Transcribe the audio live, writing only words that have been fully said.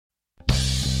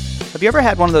Have you ever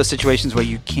had one of those situations where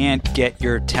you can't get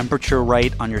your temperature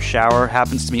right on your shower? It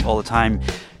happens to me all the time,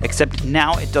 except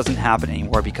now it doesn't happen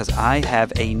anymore because I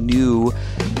have a new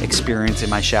experience in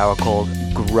my shower called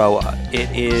Groa.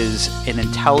 It is an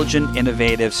intelligent,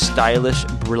 innovative, stylish,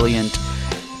 brilliant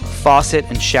faucet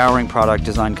and showering product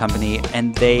design company,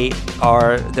 and their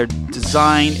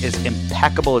design is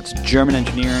impeccable. It's German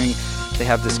engineering. They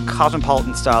have this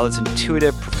cosmopolitan style. It's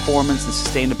intuitive performance and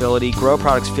sustainability. Grow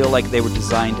products feel like they were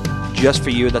designed just for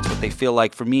you. That's what they feel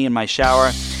like for me in my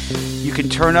shower. You can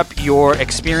turn up your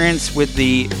experience with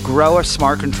the Groa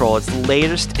Smart Control. It's the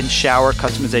latest in shower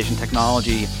customization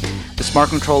technology. The Smart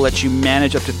Control lets you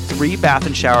manage up to 3 bath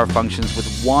and shower functions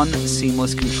with one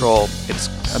seamless control. It's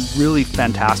really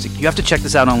fantastic. You have to check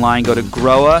this out online. Go to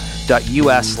groa.us/hive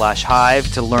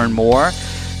to learn more.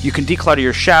 You can declutter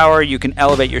your shower. You can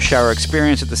elevate your shower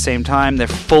experience at the same time. They're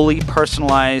fully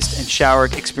personalized and shower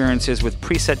experiences with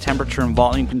preset temperature and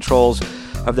volume controls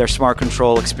of their Smart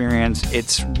Control experience.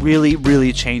 It's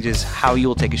really changes how you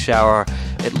will take a shower.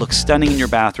 It looks stunning in your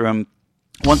bathroom.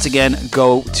 Once again,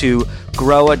 go to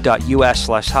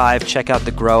groa.us/hive. Check out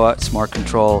the Groa Smart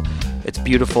Control. It's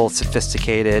beautiful,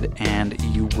 sophisticated, and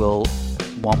you will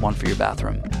want one for your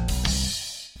bathroom.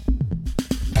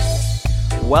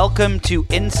 Welcome to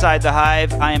Inside the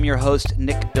Hive. I am your host,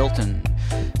 Nick Bilton.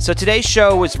 So today's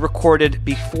show was recorded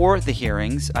before the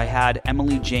hearings. I had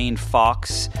Emily Jane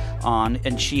Fox on,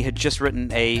 and she had just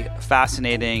written a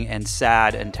fascinating and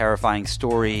sad and terrifying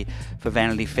story for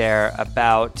Vanity Fair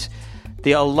about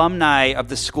the alumni of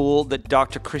the school that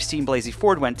Dr. Christine Blasey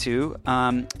Ford went to,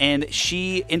 and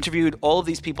she interviewed all of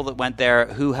these people that went there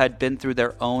who had been through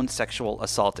their own sexual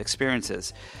assault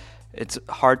experiences. It's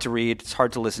hard to read, it's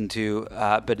hard to listen to,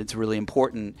 but it's really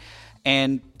important.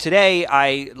 And today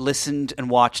I listened and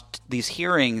watched these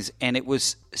hearings, and it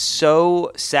was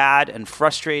so sad and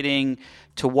frustrating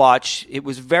to watch. It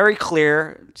was very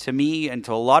clear to me and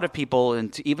to a lot of people,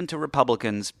 and even to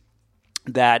Republicans,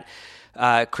 that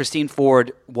Christine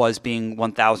Ford was being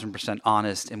 1,000%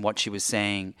 honest in what she was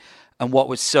saying. And what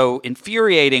was so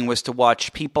infuriating was to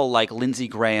watch people like Lindsey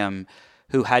Graham,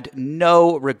 who had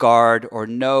no regard or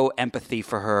no empathy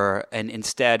for her, and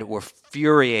instead were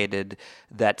infuriated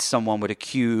that someone would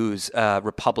accuse a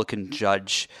Republican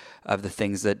judge of the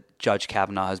things that Judge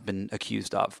Kavanaugh has been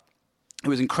accused of. It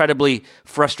was incredibly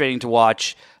frustrating to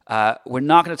watch. We're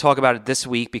not going to talk about it this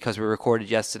week because we recorded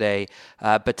yesterday,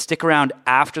 but stick around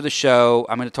after the show.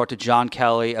 I'm going to talk to John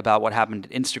Kelly about what happened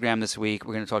at Instagram this week.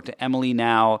 We're going to talk to Emily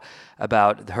now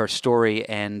about her story,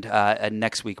 and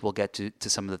next week we'll get to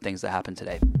some of the things that happened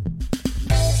today.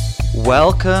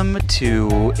 Welcome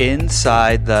to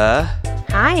Inside the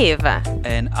Hive.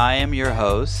 And I am your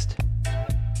host,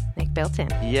 Nick Bilton.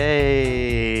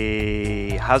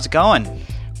 Yay! How's it going?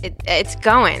 It's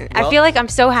going. Well, I feel like I'm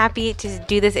so happy to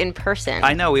do this in person.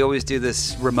 I know we always do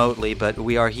this remotely, but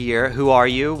we are here. Who are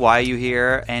you? Why are you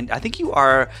here? And I think you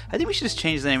are. I think we should just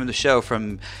change the name of the show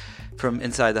from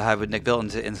Inside the Hive with Nick Bilton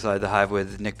to Inside the Hive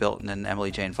with Nick Bilton and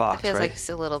Emily Jane Fox. It feels right? like it's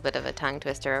a little bit of a tongue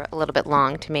twister, a little bit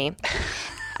long to me.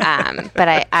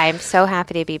 But I'm so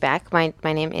happy to be back. My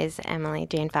name is Emily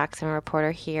Jane Fox. I'm a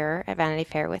reporter here at Vanity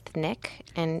Fair with Nick,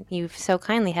 and you've so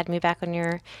kindly had me back on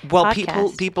your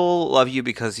podcast. People love you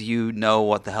because you know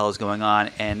what the hell is going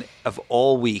on. And of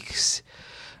all weeks,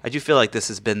 I do feel like this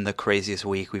has been the craziest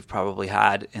week we've probably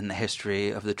had in the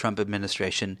history of the Trump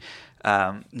administration.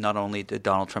 Not only did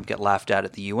Donald Trump get laughed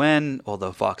at the UN,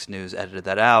 although Fox News edited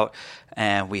that out,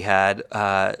 and we had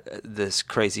this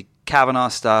crazy Kavanaugh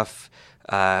stuff.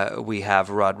 We have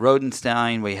Rod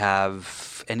Rodenstein. We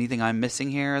have anything I'm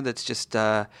missing here that's just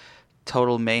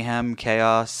total mayhem,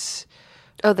 chaos.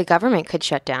 Oh, the government could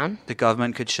shut down. The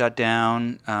government could shut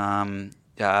down.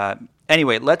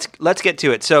 Anyway, let's get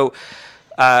to it. So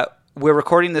we're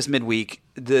recording this midweek.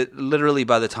 Literally,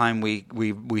 by the time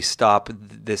we stop,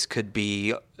 this could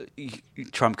be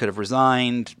Trump could have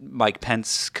resigned. Mike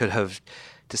Pence could have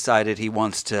decided he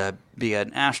wants to be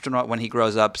an astronaut when he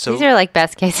grows up. So these are like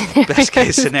best case scenarios. Best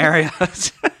case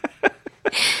scenarios.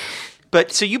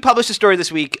 But so you published a story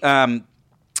this week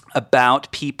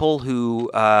about people who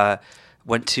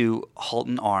went to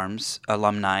Halton Arms,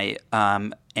 alumni,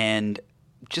 and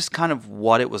just kind of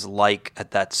what it was like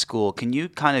at that school. Can you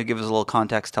kind of give us a little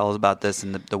context, tell us about this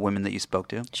and the women that you spoke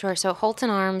to? Sure. So Halton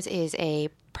Arms is a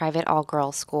private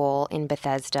all-girls school in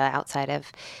Bethesda outside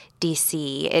of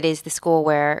D.C. It is the school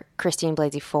where Christine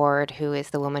Blasey Ford, who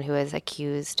is the woman who has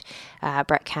accused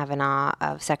Brett Kavanaugh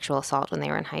of sexual assault when they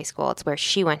were in high school, it's where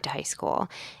she went to high school.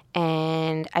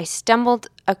 And I stumbled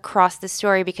across the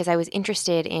story because I was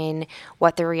interested in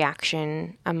what the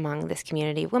reaction among this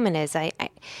community of women is.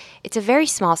 It's a very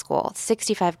small school,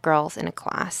 65 girls in a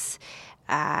class.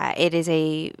 It is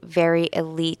a very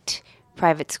elite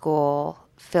private school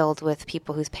filled with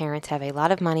people whose parents have a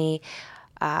lot of money,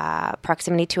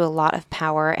 proximity to a lot of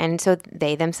power, and so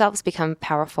they themselves become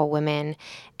powerful women.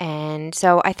 And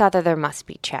so I thought that there must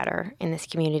be chatter in this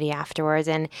community afterwards.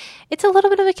 And it's a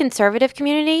little bit of a conservative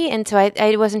community, and so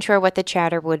I wasn't sure what the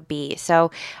chatter would be.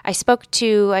 So I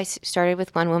started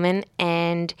with one woman,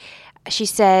 and she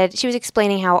said, she was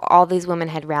explaining how all these women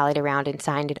had rallied around and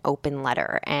signed an open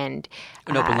letter. And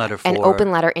An open letter for? An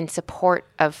open letter in support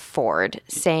of Ford,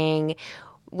 saying,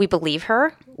 we believe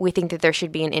her. We think that there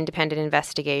should be an independent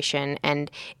investigation, and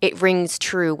it rings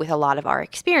true with a lot of our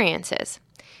experiences.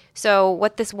 So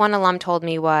what this one alum told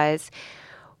me was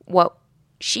what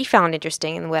she found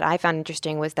interesting, and what I found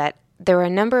interesting was that there were a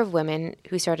number of women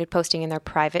who started posting in their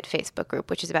private Facebook group,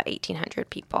 which is about 1,800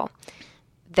 people,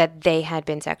 that they had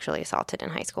been sexually assaulted in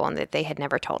high school and that they had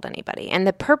never told anybody. And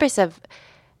the purpose of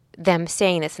them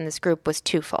saying this in this group was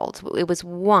twofold. It was,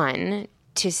 one,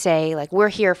 to say, like, we're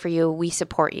here for you, we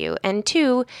support you. And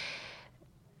two,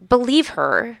 believe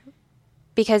her,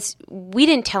 because we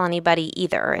didn't tell anybody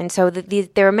either. And so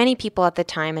there are many people at the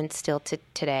time, and still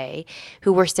today,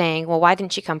 who were saying, well, why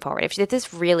didn't she come forward? If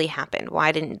this really happened,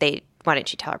 why didn't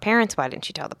she tell her parents? Why didn't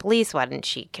she tell the police? Why didn't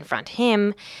she confront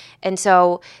him? And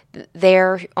so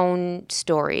their own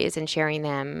stories and sharing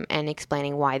them and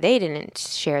explaining why they didn't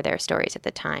share their stories at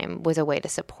the time was a way to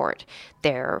support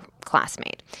their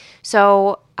classmate.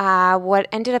 So what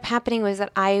ended up happening was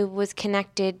that I was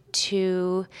connected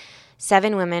to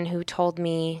 7 women who told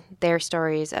me their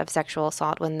stories of sexual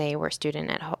assault when they were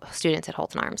students at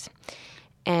Holton Arms.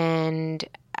 And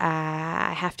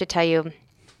I have to tell you,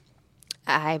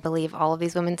 I believe all of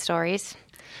these women's stories.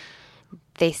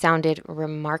 They sounded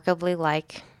remarkably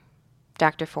like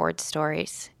Dr. Ford's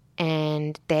stories.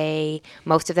 And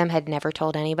most of them had never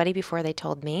told anybody before they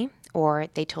told me, or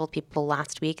they told people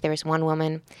last week. There was one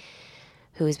woman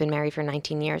who has been married for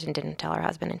 19 years and didn't tell her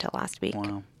husband until last week.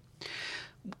 Wow.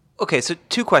 Okay, so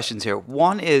 2 questions here.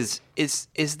 One is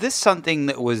this something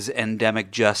that was endemic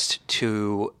just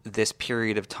to this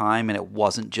period of time, and it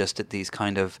wasn't just at these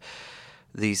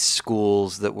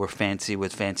schools that were fancy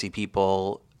with fancy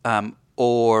people,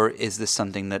 or is this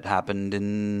something that happened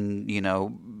in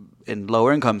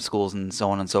lower income schools and so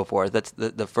on and so forth? That's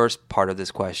the first part of this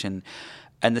question.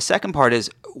 And the second part is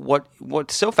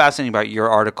what's so fascinating about your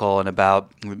article and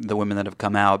about the women that have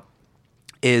come out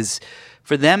is,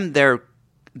 for them,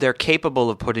 they're capable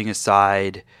of putting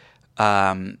aside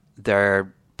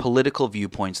their political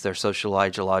viewpoints, their social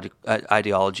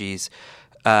ideologies,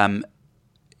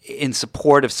 in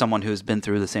support of someone who's been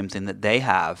through the same thing that they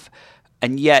have.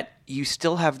 And yet you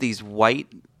still have these white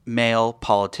male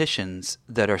politicians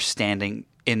that are standing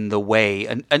in the way.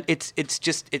 And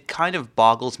it kind of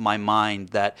boggles my mind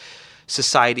that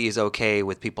society is okay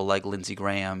with people like Lindsey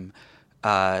Graham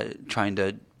trying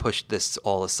to push this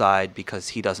all aside because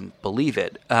he doesn't believe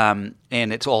it. And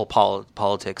it's all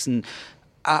politics. And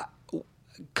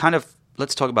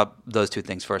let's talk about those 2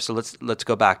 things first. So let's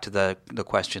go back to the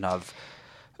question of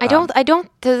to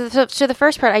the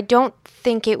first part, I don't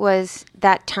think it was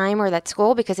that time or that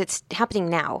school, because it's happening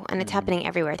now, and it's happening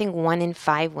everywhere. I think 1 in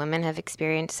 5 women have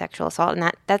experienced sexual assault,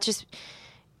 and that's just,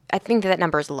 I think that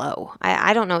number is low.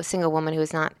 I don't know a single woman who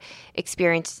has not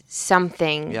experienced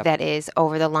something that is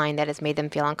over the line, that has made them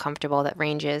feel uncomfortable, that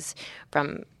ranges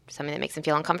from something that makes them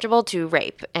feel uncomfortable to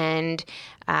rape. And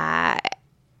I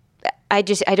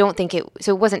don't think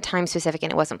so it wasn't time specific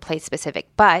and it wasn't place specific.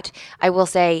 But I will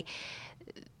say,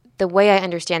 the way I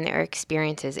understand their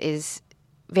experiences is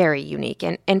very unique,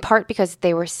 and in part because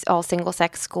they were all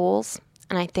single-sex schools.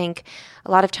 And I think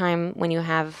a lot of time when you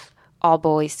have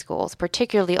all-boys schools,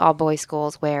 particularly all-boys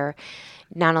schools where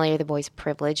not only are the boys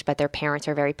privileged, but their parents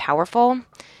are very powerful,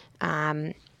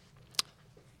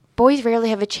 boys rarely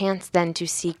have a chance then to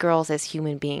see girls as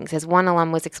human beings. As one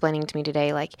alum was explaining to me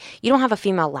today, like, you don't have a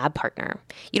female lab partner.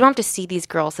 You don't have to see these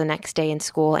girls the next day in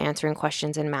school answering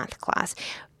questions in math class.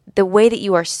 The way that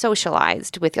you are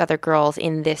socialized with other girls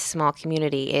in this small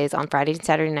community is on Fridays and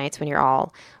Saturday nights when you're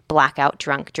all blackout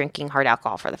drunk, drinking hard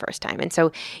alcohol for the first time. And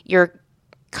so your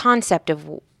concept of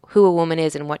who a woman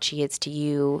is and what she is to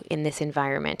you in this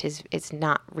environment is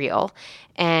not real.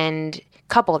 And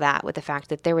couple that with the fact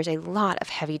that there was a lot of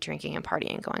heavy drinking and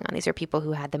partying going on. These are people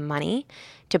who had the money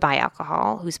to buy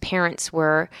alcohol, whose parents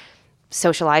were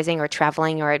socializing or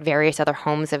traveling or at various other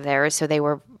homes of theirs, so they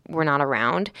were not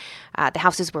around. The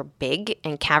houses were big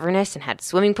and cavernous and had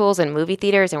swimming pools and movie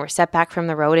theaters and were set back from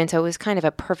the road, and so it was kind of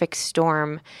a perfect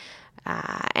storm.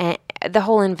 And the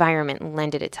whole environment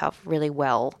lended itself really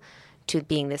well to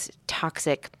being this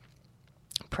toxic,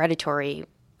 predatory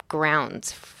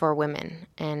grounds for women.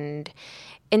 And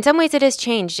in some ways it has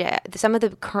changed. Some of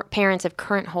the parents of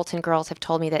current Holton girls have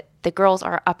told me that the girls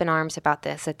are up in arms about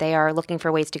this, that they are looking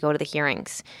for ways to go to the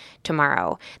hearings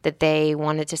tomorrow, that they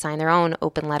wanted to sign their own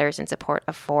open letters in support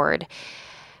of Ford.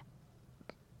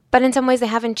 But in some ways they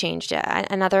haven't changed.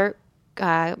 Another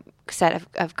set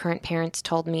of current parents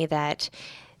told me that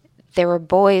there were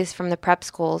boys from the prep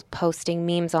schools posting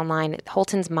memes online.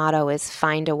 Holton's motto is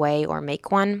find a way or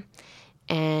make one.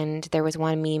 And there was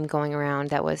one meme going around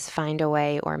that was find a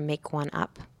way or make one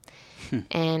up.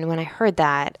 And when I heard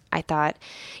that, I thought,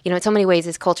 in so many ways,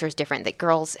 this culture is different, that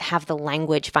girls have the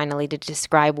language finally to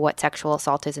describe what sexual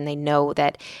assault is, and they know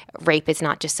that rape is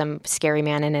not just some scary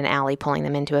man in an alley pulling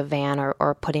them into a van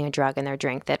or putting a drug in their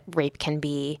drink, that rape can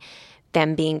be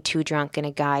them being too drunk and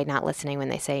a guy not listening when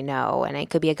they say no. And it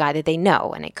could be a guy that they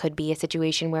know, and it could be a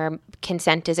situation where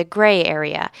consent is a gray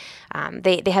area.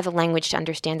 They have the language to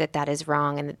understand that that is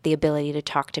wrong and the ability to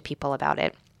talk to people about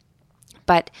it.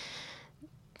 But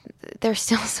there's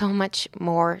still so much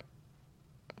more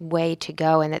way to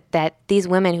go, and that these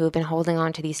women who have been holding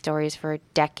on to these stories for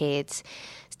decades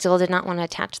still did not want to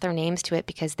attach their names to it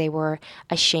because they were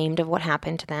ashamed of what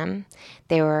happened to them.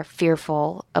 They were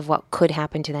fearful of what could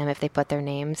happen to them if they put their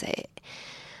names.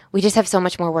 We just have so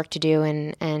much more work to do,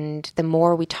 and the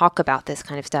more we talk about this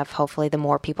kind of stuff, hopefully the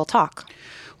more people talk.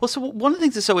 Well, so one of the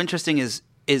things that's so interesting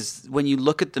is when you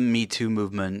look at the Me Too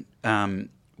movement,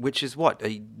 which is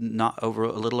a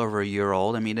little over a year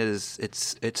old. I mean, it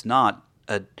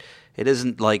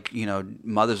isn't like,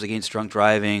 Mothers Against Drunk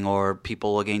Driving or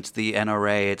people against the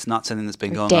NRA. It's not something that's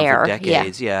been going on for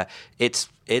decades. Yeah.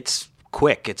 It's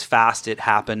quick. It's fast. It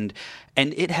happened.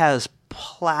 And it has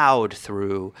plowed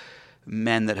through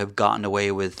men that have gotten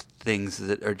away with things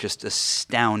that are just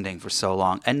astounding for so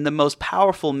long. And the most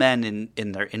powerful men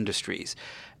in their industries.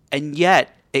 And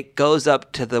yet it goes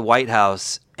up to the White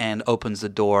House and opens the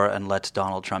door and lets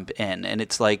Donald Trump in. And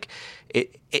it's like,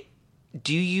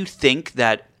 do you think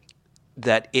that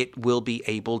it will be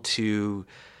able to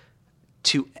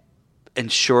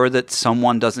ensure that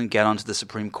someone doesn't get onto the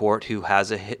Supreme Court who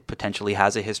potentially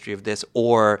has a history of this,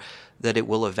 or that it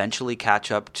will eventually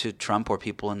catch up to Trump or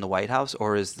people in the White House,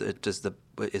 or is it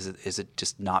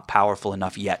just not powerful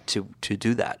enough yet to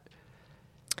do that?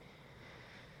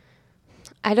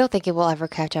 I don't think it will ever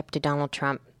catch up to Donald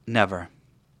Trump. Never.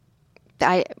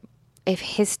 If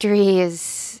history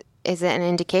is an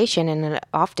indication, and it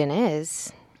often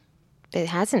is, it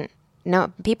hasn't.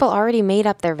 No, people already made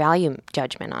up their value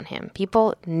judgment on him.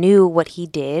 People knew what he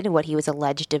did, what he was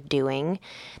alleged of doing,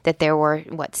 that there were,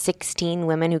 16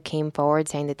 women who came forward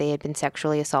saying that they had been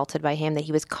sexually assaulted by him, that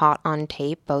he was caught on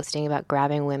tape boasting about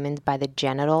grabbing women by the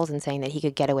genitals and saying that he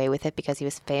could get away with it because he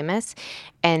was famous.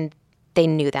 And they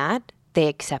knew that. They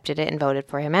accepted it and voted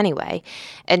for him anyway.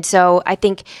 And so I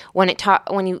think when it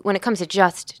comes to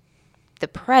just the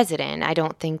president, I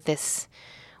don't think this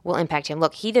will impact him.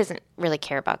 Look, he doesn't really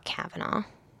care about Kavanaugh.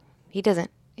 He doesn't.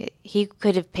 He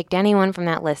could have picked anyone from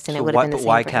that list, and it would have been the same.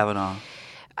 Why for Kavanaugh?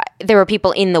 There were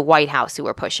people in the White House who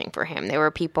were pushing for him. There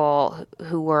were people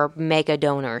who were mega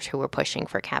donors who were pushing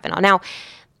for Kavanaugh. Now,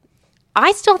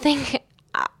 I still think,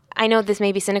 I know this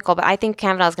may be cynical, but I think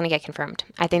Kavanaugh is going to get confirmed.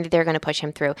 I think that they're going to push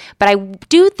him through. But I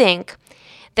do think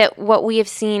that what we have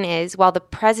seen is, while the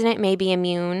president may be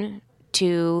immune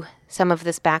to some of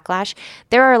this backlash,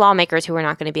 there are lawmakers who are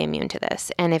not going to be immune to this.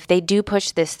 And if they do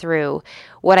push this through,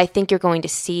 what I think you're going to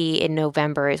see in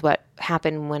November is what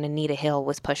happened when Anita Hill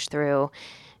was pushed through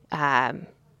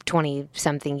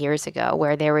 20-something years ago,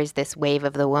 where there was this wave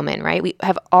of the woman, right? We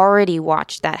have already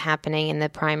watched that happening in the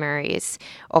primaries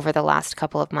over the last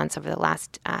couple of months, over the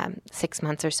last 6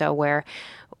 months or so, where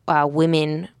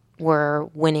women were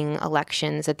winning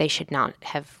elections that they should not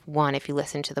have won if you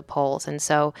listen to the polls. And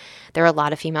so there are a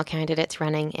lot of female candidates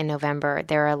running in November.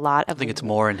 There are a lot of... I think it's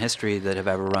more in history that have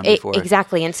ever run before.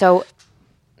 Exactly. And so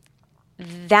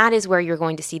that is where you're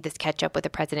going to see this catch up with the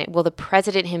president. Will the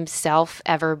president himself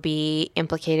ever be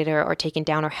implicated or taken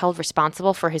down or held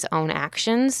responsible for his own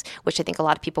actions, which I think a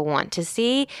lot of people want to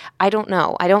see? I don't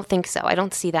know. I don't think so. I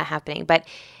don't see that happening. But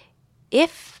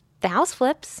if the House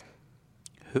flips...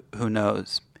 Who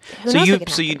knows? who knows what can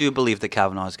So you happen. do believe that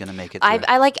Kavanaugh is going to make it through?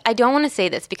 I don't want to say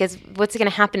this because what's going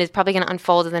to happen is probably going to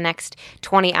unfold in the next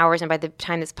 20 hours, and by the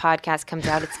time this podcast comes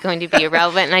out, it's going to be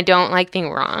irrelevant, and I don't like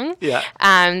being wrong. Yeah.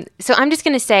 So I'm just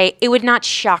going to say it would not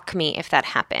shock me if that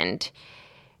happened.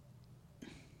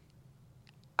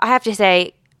 I have to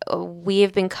say we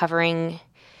have been covering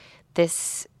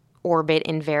this orbit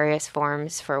in various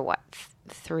forms for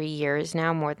 3 years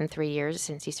now, more than 3 years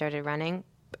since he started running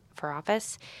for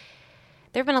office.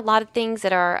 There have been a lot of things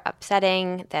that are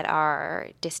upsetting, that are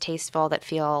distasteful, that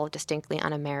feel distinctly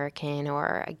un-American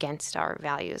or against our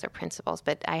values or principles.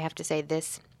 But I have to say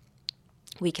this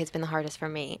week has been the hardest for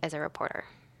me as a reporter.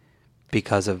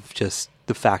 Because of just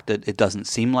the fact that it doesn't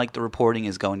seem like the reporting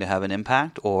is going to have an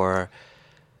impact, or...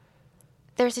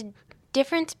 There's a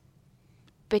difference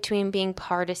between being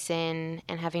partisan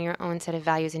and having your own set of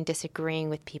values and disagreeing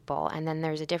with people. And then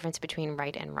there's a difference between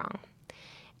right and wrong.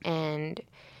 And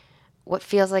what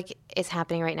feels like is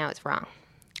happening right now is wrong.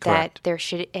 Correct. That there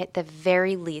should, at the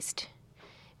very least,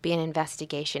 be an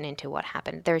investigation into what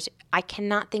happened. I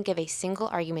cannot think of a single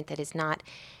argument that is not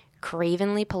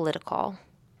cravenly political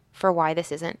for why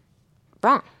this isn't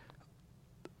wrong.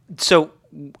 So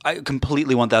I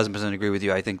completely 1,000% agree with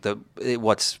you. I think that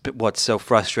what's so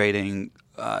frustrating,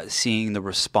 seeing the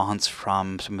response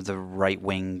from some of the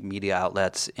right-wing media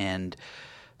outlets and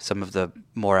some of the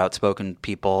more outspoken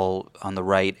people on the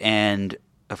right, and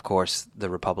of course the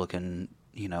Republican,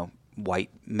 white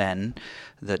men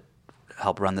that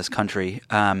help run this country,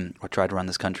 or try to run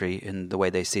this country in the way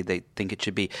they think it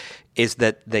should be, is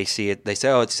that they see it. They say,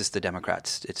 "Oh, it's just the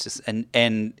Democrats." It's just and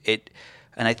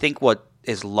I think what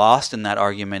is lost in that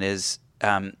argument is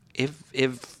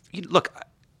if you look,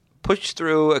 push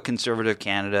through a conservative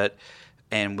candidate,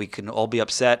 and we can all be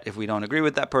upset if we don't agree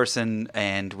with that person,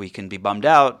 and we can be bummed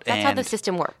out. That's how the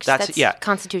system works. That's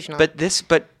constitutional.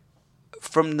 But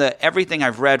from everything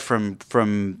I've read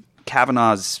from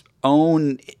Kavanaugh's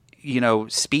own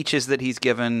speeches that he's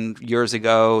given years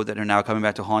ago that are now coming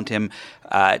back to haunt him,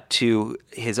 to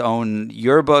his own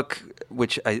yearbook,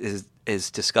 which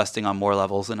is disgusting on more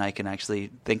levels than I can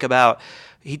actually think about.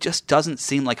 He just doesn't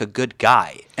seem like a good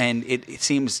guy. And it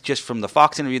seems just from the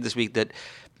Fox interview this week that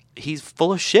he's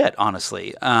full of shit,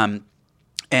 honestly. And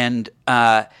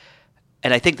I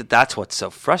think that's what's so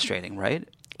frustrating, right?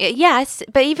 Yes,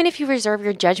 but even if you reserve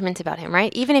your judgment about him,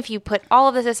 right? Even if you put all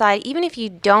of this aside, even if you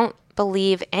don't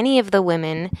believe any of the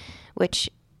women, which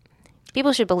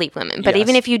people should believe women, but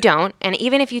even if you don't, and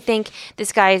even if you think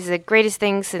this guy is the greatest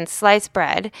thing since sliced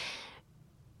bread,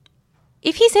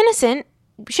 if he's innocent,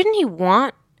 shouldn't he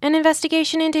want an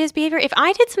investigation into his behavior? If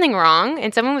I did something wrong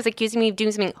and someone was accusing me of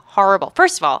doing something horrible,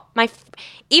 first of all,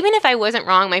 even if I wasn't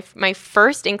wrong, my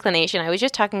first inclination, I was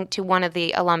just talking to one of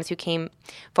the alums who came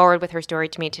forward with her story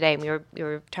to me today, and we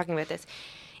were talking about this.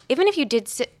 Even if you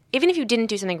didn't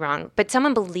do something wrong, but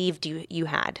someone believed you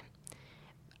had,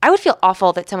 I would feel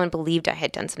awful that someone believed I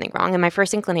had done something wrong, and my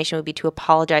first inclination would be to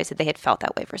apologize that they had felt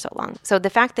that way for so long. So the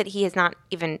fact that he has not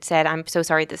even said, "I'm so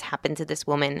sorry this happened to this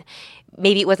woman.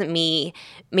 Maybe it wasn't me.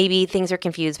 Maybe things are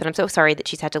confused, but I'm so sorry that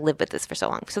she's had to live with this for so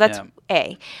long." So that's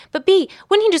A. But B,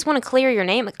 wouldn't he just want to clear your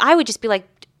name? I would just be like,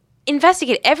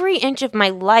 investigate every inch of my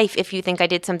life if you think I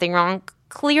did something wrong.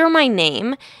 Clear my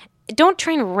name. Don't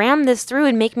try and ram this through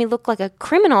and make me look like a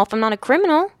criminal if I'm not a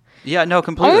criminal. Yeah, no,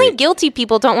 completely. Only guilty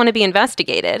people don't want to be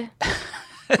investigated,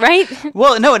 right?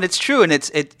 Well, no, and it's true, and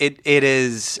it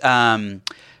is.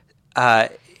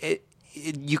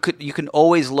 You can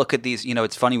always look at these.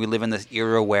 It's funny, we live in this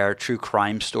era where true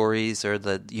crime stories are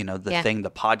the thing,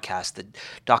 the podcast, the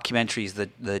documentaries,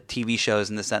 the TV shows,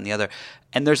 and this, that, and the other.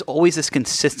 And there's always this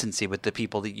consistency with the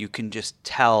people that you can just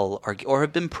tell or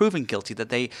have been proven guilty, that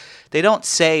they don't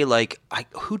say like,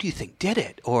 "Who do you think did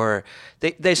it?" Or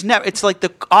there's never. It's like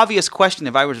the obvious question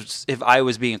if I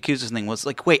was being accused of something was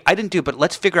like, "Wait, I didn't do it, but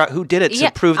let's figure out who did it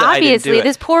to prove that I didn't do it." Obviously,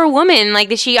 this poor woman,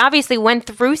 she obviously went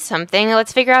through something.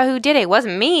 Let's figure out who did it. It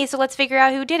wasn't me, so let's figure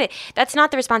out who did it. That's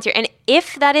not the response here. And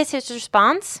if that is his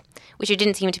response, which it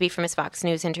didn't seem to be from his Fox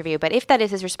News interview, but if that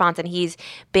is his response and he's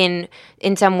been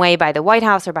in some way by the White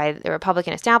House or by the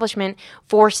Republican establishment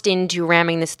forced into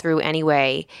ramming this through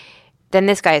anyway, then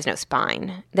this guy has no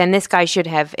spine. Then this guy should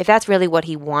have, if that's really what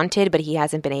he wanted, but he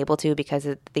hasn't been able to because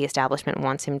the establishment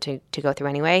wants him to go through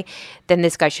anyway, then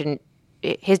this guy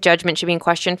his judgment should be in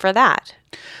question for that.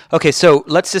 Okay, so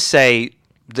let's just say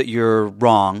that you're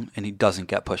wrong and he doesn't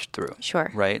get pushed through.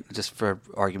 Sure. Right? Just for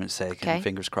argument's sake, okay, and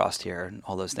fingers crossed here and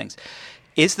all those things.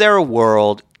 Is there a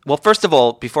world... Well, first of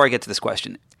all, before I get to this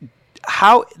question,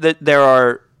 there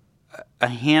are a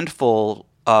handful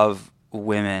of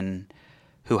women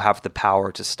who have the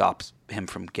power to stop him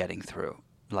from getting through.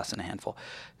 Less than a handful.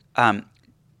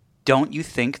 don't you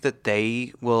think that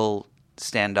they will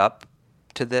stand up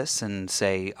to this and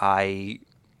say, I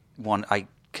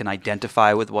can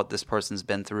identify with what this person's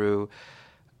been through?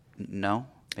 No?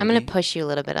 Maybe? I'm going to push you a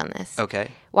little bit on this. Okay.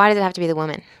 Why does it have to be the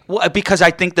woman? Well, because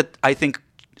I think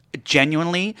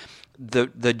genuinely the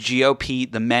GOP,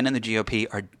 the men in the GOP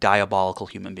are diabolical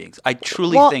human beings. I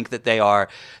truly think that they are,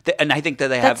 and I think that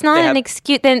that's not an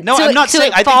excuse. Then, no, so I'm not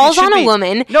saying. It falls on a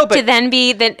woman but, to then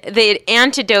be the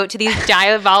antidote to these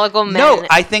diabolical men. No,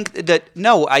 I think that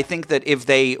if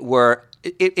they were.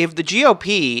 If the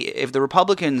GOP, if the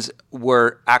Republicans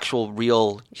were actual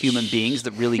real human beings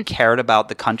that really cared about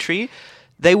the country,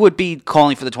 they would be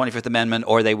calling for the 25th Amendment,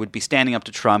 or they would be standing up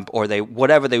to Trump, or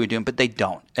whatever they were doing, but they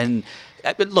don't. And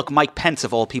look, Mike Pence,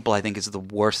 of all people, I think is the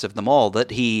worst of them all, that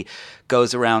he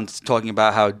goes around talking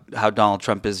about how Donald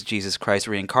Trump is Jesus Christ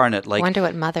reincarnate. Like, I wonder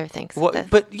what Mother thinks of this.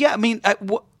 But yeah, I mean,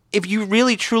 if you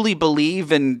really truly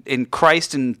believe in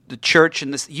Christ and the church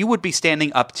and this, you would be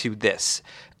standing up to this.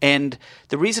 And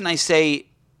the reason I say,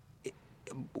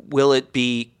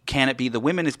 can it be the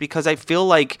women, is because I feel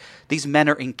like these men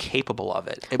are incapable of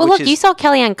it. Well, look, you saw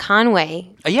Kellyanne Conway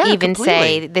completely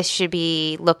say this should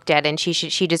be looked at and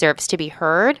she deserves to be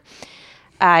heard.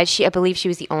 I believe she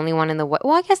was the only one in the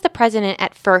Well, I guess the president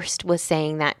at first was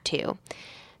saying that too.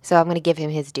 So I'm going to give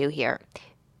him his due here.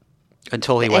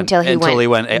 Until he went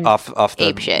off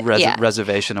the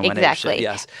reservation and went exactly. apeshit.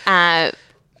 Yes.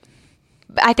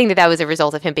 I think that was a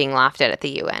result of him being laughed at the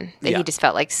UN. That he just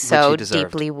felt like so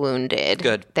deeply wounded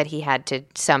that he had to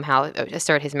somehow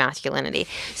assert his masculinity.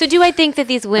 So do I think that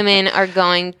these women are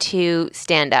going to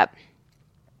stand up?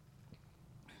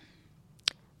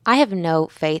 I have no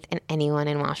faith in anyone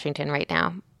in Washington right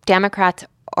now, Democrats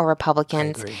or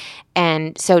Republicans. I agree.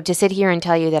 And so to sit here and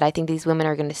tell you that I think these women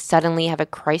are going to suddenly have a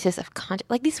crisis of conscience,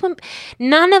 like these women,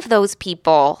 none of those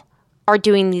people are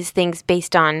doing these things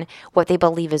based on what they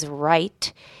believe is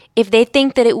right. If they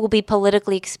think that it will be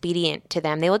politically expedient to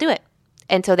them, they will do it.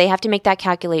 And so they have to make that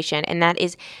calculation. And that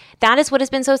is what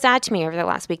has been so sad to me over the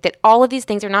last week, that all of these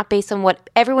things are not based on what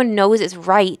everyone knows is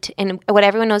right and what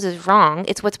everyone knows is wrong.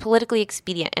 It's what's politically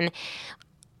expedient. And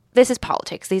this is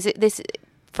politics. This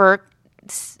for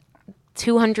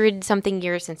 200-something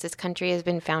years since this country has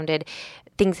been founded,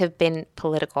 things have been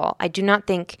political. I do not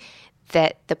think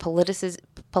that the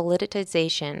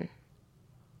politicization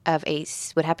of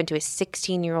what happened to a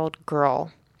 16-year-old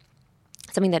girl,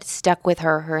 something that stuck with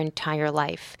her entire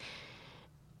life,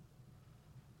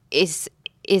 is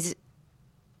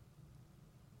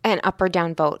an up or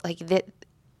down vote. Like that,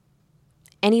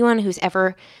 anyone who's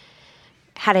ever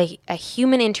had a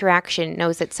human interaction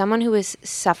knows that someone who is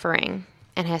suffering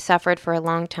and has suffered for a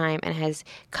long time and has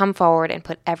come forward and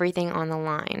put everything on the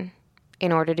line in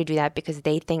order to do that because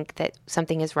they think that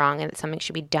something is wrong and that something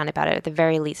should be done about it, at the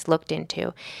very least looked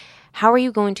into. How are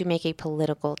you going to make a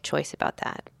political choice about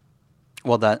that?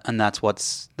 Well, that's what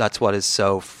is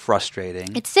so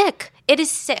frustrating. It's sick. It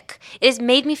is sick. It has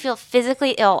made me feel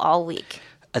physically ill all week.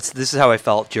 This is how I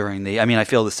felt during I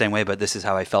feel the same way, but this is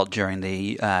how I felt during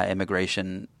the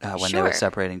immigration when they were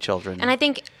separating children. And I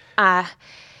think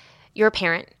you're a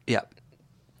parent. Yeah.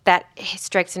 That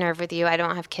strikes a nerve with you. I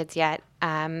don't have kids yet.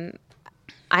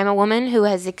 I'm a woman who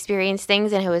has experienced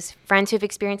things and who has friends who have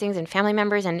experienced things and family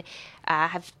members and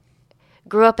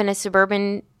grew up in a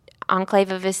suburban enclave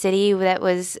of a city that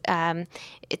was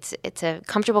it's a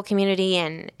comfortable community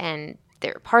and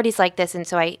there are parties like this, and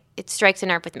so it strikes a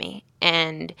nerve with me.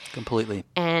 And completely.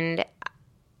 And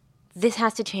this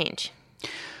has to change.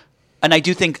 And I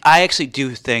actually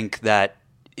do think that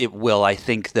it will. I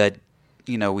think that,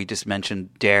 we just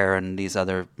mentioned DARE and these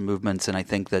other movements, and I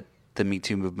think that the Me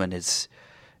Too movement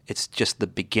it's just the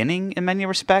beginning in many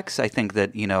respects. I think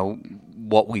that,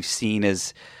 what we've seen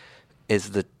is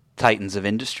the titans of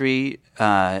industry,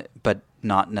 but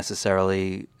not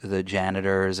necessarily the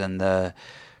janitors and the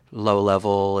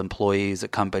low-level employees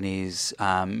at companies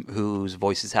whose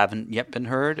voices haven't yet been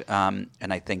heard. And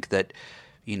I think that,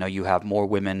 you have more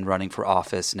women running for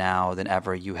office now than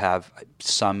ever. You have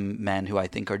some men who I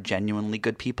think are genuinely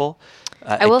good people.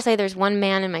 I will say there's one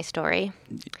man in my story.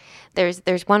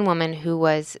 There's one woman who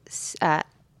was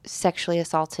sexually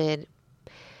assaulted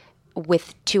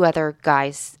with two other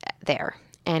guys there.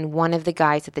 And one of the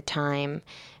guys at the time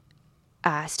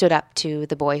stood up to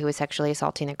the boy who was sexually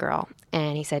assaulting the girl.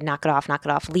 And he said, knock it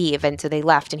off, leave. And so they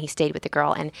left and he stayed with the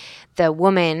girl. And the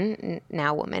woman,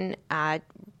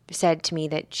 said to me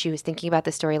that she was thinking about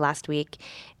the story last week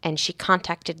and she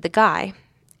contacted the guy.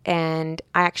 And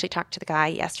I actually talked to the guy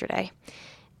yesterday.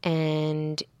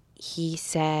 And he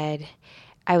said,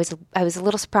 I was a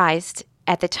little surprised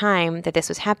at the time that this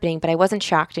was happening, but I wasn't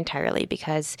shocked entirely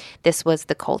because this was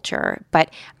the culture.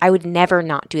 But I would never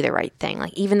not do the right thing.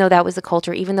 Like, even though that was the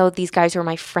culture, even though these guys were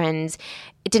my friends,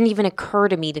 it didn't even occur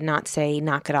to me to not say,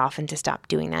 knock it off, and to stop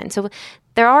doing that. And so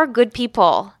there are good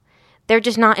people. They're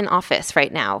just not in office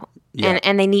right now. Yeah.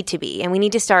 And they need to be. And we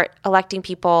need to start electing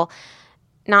people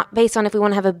not based on if we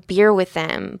want to have a beer with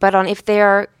them, but on if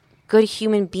they're good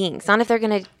human beings, not if they're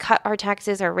going to cut our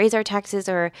taxes or raise our taxes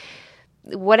or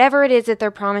whatever it is that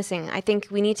they're promising. I think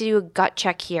we need to do a gut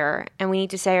check here, and we need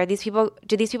to say,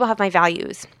 do these people have my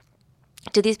values?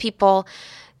 Do these people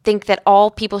think that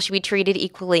all people should be treated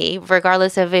equally,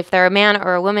 regardless of if they're a man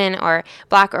or a woman or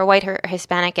black or white or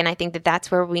Hispanic? And I think that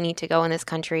that's where we need to go in this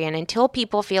country. And until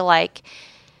people feel like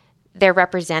their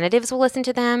representatives will listen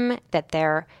to them, that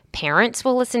their parents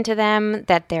will listen to them,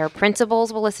 that their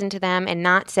principals will listen to them, and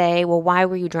not say, well, why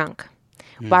were you drunk?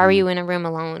 Why were you in a room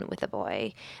alone with a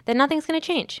boy? Then nothing's going to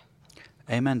change.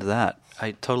 Amen to that.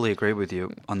 I totally agree with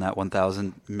you on that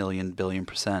 1,000 million billion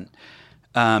 %.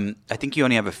 I think you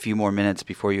only have a few more minutes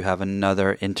before you have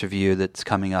another interview that's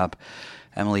coming up.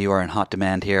 Emily, you are in hot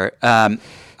demand here.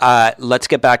 Let's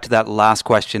get back to that last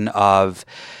question of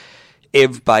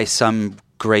if by some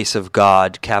grace of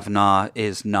God, Kavanaugh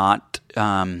is not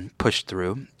pushed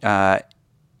through,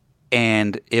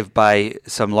 and if by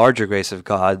some larger grace of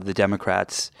God, the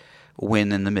Democrats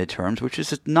win in the midterms, which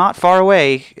is not far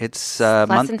away. It's a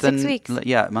less than 6 weeks.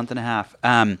 Yeah, a month and a half.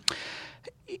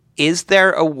 Is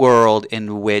there a world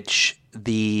in which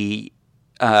there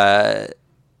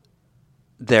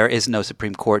is no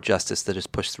Supreme Court justice that is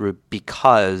pushed through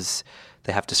because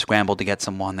they have to scramble to get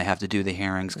someone, they have to do the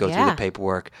hearings, go through the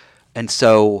paperwork, and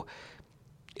so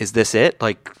is this it?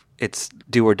 Like, it's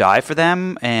do or die for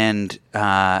them? And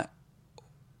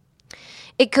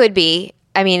it could be.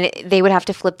 I mean, they would have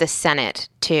to flip the Senate,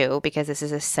 too, because this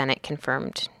is a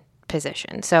Senate-confirmed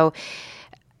position. So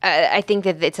I think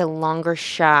that it's a longer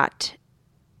shot.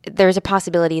 There's a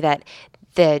possibility that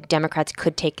the Democrats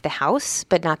could take the House,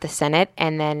 but not the Senate,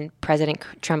 and then President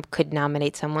Trump could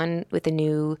nominate someone with a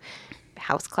new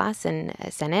House class and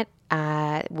Senate,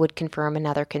 would confirm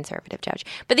another conservative judge.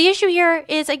 But the issue here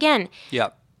is, again,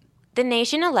 the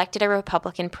nation elected a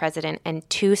Republican president, and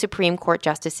 2 Supreme Court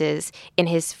justices in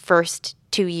his first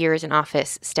 2 years in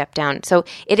office stepped down. So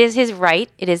it is his right.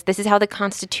 This is how the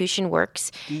Constitution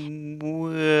works.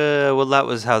 Well, that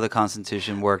was how the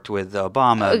Constitution worked with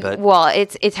Obama, but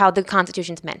it's how the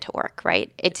Constitution's meant to work,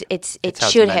 right? It's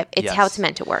how it's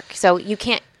meant to work. So you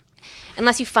can't,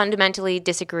 unless you fundamentally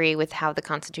disagree with how the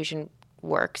Constitution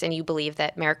works and you believe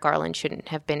that Merrick Garland shouldn't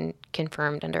have been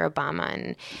confirmed under Obama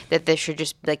and that there should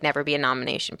just never be a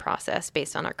nomination process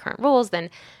based on our current rules, then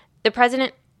the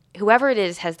president, whoever it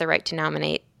is, has the right to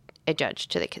nominate a judge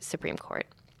to the Supreme Court,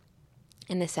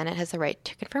 and the Senate has the right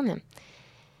to confirm them.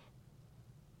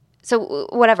 So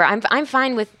whatever, I'm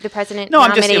fine with the president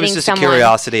nominating someone. It was just a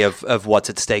curiosity of what's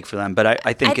at stake for them. But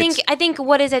I think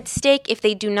what is at stake if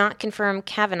they do not confirm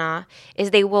Kavanaugh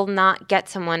is they will not get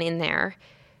someone in there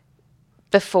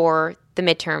before the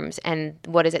midterms, and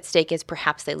what is at stake is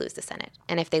perhaps they lose the Senate.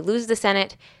 And if they lose the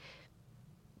Senate,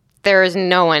 there is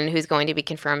no one who's going to be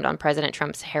confirmed on President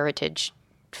Trump's Heritage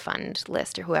Fund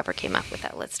list, or whoever came up with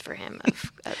that list for him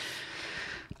of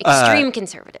extreme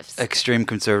conservatives. Extreme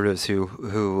conservatives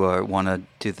who want to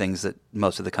do things that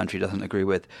most of the country doesn't agree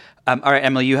with. All right,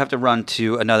 Emily, you have to run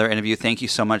to another interview. Thank you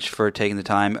so much for taking the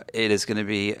time. It is going to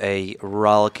be a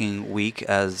rollicking week,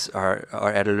 as our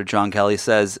editor John Kelly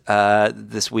says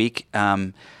this week.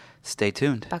 Stay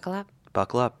tuned. Buckle up.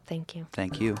 Buckle up. Thank you.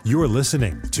 Thank you. You're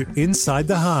listening to Inside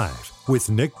the Hive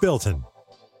with Nick Bilton.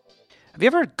 Have you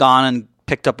ever gone and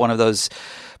picked up one of those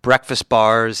breakfast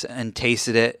bars and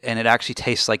tasted it, and it actually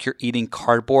tastes like you're eating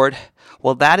cardboard?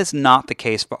 Well, that is not the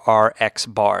case for RX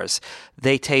bars.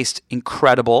 They taste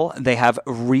incredible. They have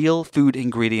real food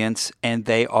ingredients, and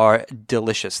they are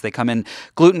delicious. They come in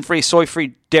gluten-free,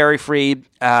 soy-free, dairy-free.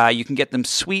 You can get them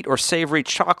sweet or savory,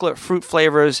 chocolate, fruit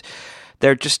flavors.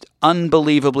 They're just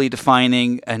unbelievably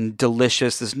defining and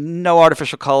delicious. There's no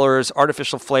artificial colors,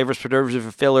 artificial flavors, preservatives,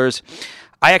 or fillers.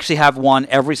 I actually have one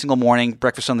every single morning,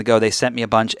 breakfast on the go. They sent me a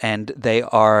bunch, and they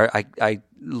are, I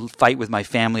fight with my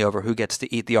family over who gets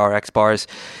to eat the RX bars.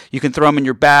 You can throw them in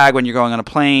your bag when you're going on a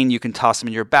plane. You can toss them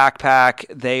in your backpack.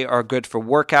 They are good for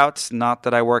workouts. Not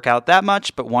that I work out that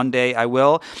much, but one day I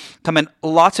will. Come in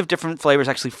lots of different flavors,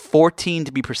 actually 14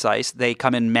 to be precise. They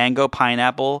come in mango,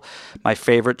 pineapple, my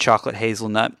favorite chocolate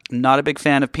hazelnut. Not a big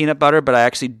fan of peanut butter, but I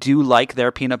actually do like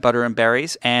their peanut butter and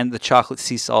berries, and the chocolate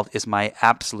sea salt is my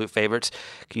absolute favorite.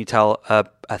 Can you tell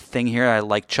a thing here? I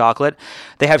like chocolate.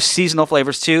 They have seasonal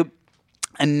flavors too.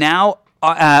 And now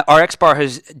RX Bar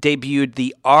has debuted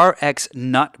the RX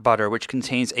Nut Butter, which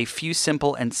contains a few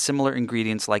simple and similar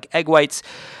ingredients like egg whites,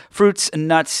 fruits, and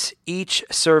nuts. Each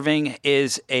serving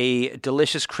is a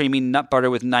delicious, creamy nut butter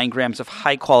with 9 grams of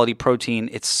high-quality protein.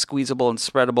 It's squeezable and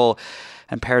spreadable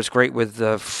and pairs great with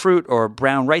fruit or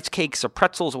brown rice cakes or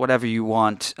pretzels, whatever you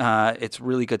want. It's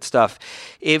really good stuff.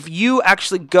 If you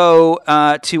actually go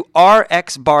to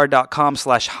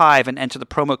rxbar.com/hive and enter the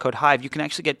promo code HIVE, you can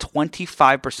actually get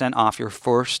 25% off your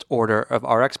first order of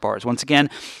RX bars. Once again,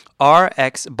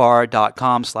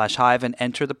 rxbar.com/hive and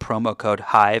enter the promo code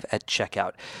HIVE at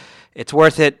checkout. It's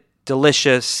worth it.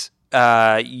 Delicious.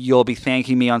 You'll be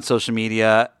thanking me on social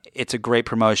media. It's a great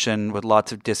promotion with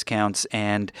lots of discounts.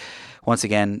 And once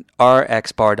again,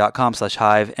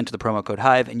 rxbar.com/hive, enter the promo code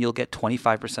HIVE, and you'll get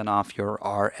 25% off your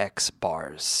RX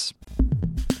bars.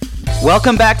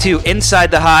 Welcome back to Inside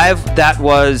the Hive. That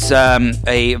was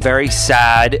a very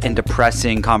sad and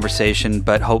depressing conversation,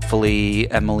 but hopefully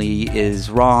Emily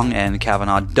is wrong and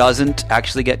Kavanaugh doesn't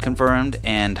actually get confirmed,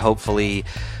 and hopefully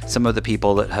some of the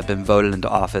people that have been voted into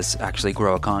office actually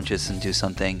grow a conscience and do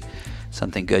something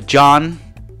good. John?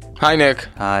 Hi, Nick.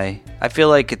 Hi. I feel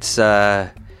like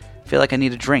I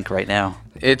need a drink right now.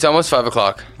 It's almost 5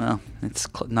 o'clock. Well, but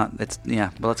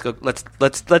let's go.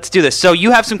 Let's do this. So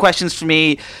you have some questions for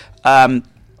me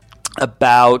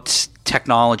about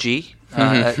technology,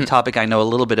 a topic I know a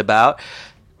little bit about.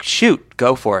 Shoot,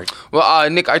 go for it. Well,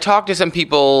 Nick, I talked to some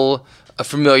people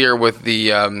familiar with the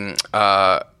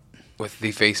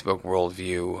Facebook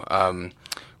worldview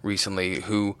recently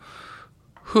who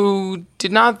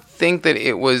did not think that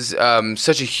it was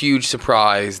such a huge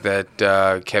surprise that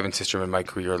Kevin Systrom and Mike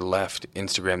Greer left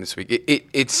Instagram this week.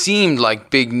 It seemed like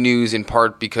big news in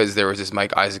part because there was this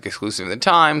Mike Isaac exclusive in the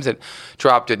Times that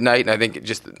dropped at night, and I think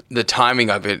just the timing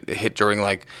of it hit during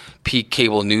like peak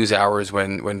cable news hours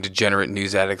when degenerate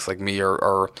news addicts like me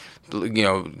are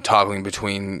toggling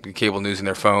between cable news and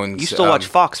their phones. You still watch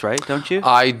Fox, right? Don't you?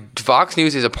 Fox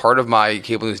News is a part of my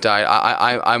cable news diet.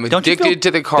 I'm addicted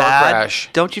to the car crash.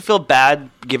 Don't you feel bad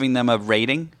giving them a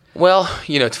rating? Well,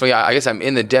 it's funny. I guess I'm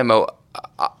in the demo.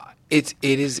 It's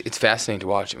fascinating to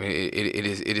watch. I mean, it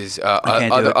is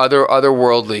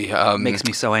otherworldly. Makes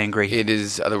me so angry. It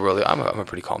is otherworldly. I'm a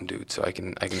pretty calm dude, so I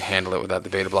can handle it without the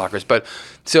beta blockers. But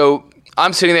so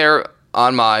I'm sitting there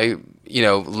on my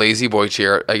lazy boy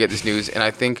chair. I get this news, and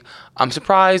I think I'm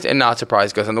surprised and not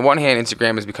surprised because on the one hand,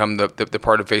 Instagram has become the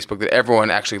part of Facebook that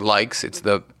everyone actually likes. It's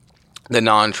the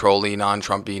non-trolly,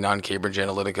 non-Trumpy, non-Cambridge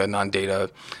Analytica, non-data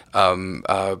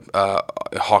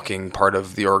hawking part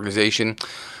of the organization.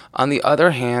 On the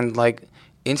other hand, like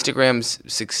Instagram's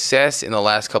success in the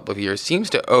last couple of years seems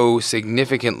to owe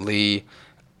significantly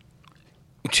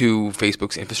to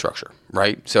Facebook's infrastructure,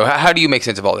 right? So how do you make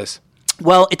sense of all this?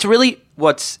 Well, it's really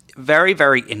what's very,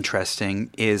 very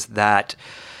interesting is that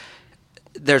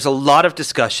there's a lot of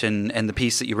discussion, and the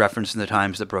piece that you referenced in the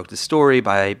Times that broke the story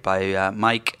by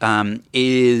Mike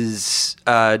is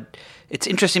it's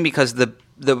interesting because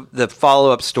the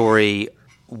follow-up story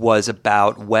was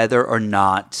about whether or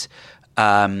not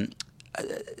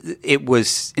it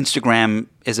was Instagram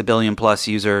is a billion-plus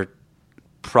user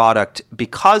product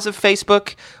because of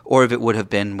Facebook, or if it would have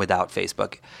been without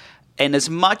Facebook. And as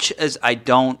much as I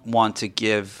don't want to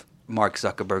give Mark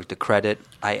Zuckerberg the credit,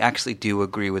 I actually do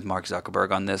agree with Mark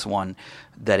Zuckerberg on this one,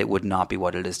 that it would not be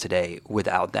what it is today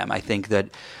without them. I think that,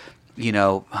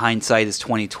 hindsight is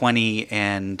 20/20,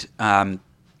 and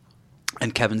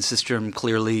Kevin Systrom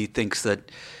clearly thinks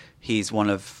that he's one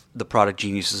of the product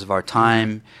geniuses of our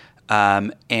time,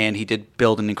 and he did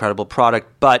build an incredible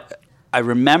product. But I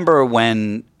remember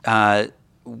when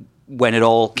it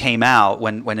all came out,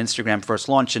 when Instagram first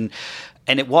launched,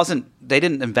 and it wasn't, they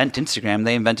didn't invent Instagram.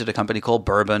 They invented a company called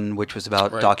Bourbon, which was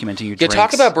about documenting your drinks. Yeah,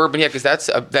 talk about Bourbon, because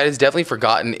that is definitely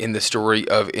forgotten in the story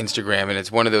of Instagram, and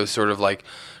it's one of those sort of like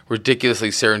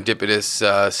ridiculously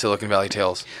serendipitous Silicon Valley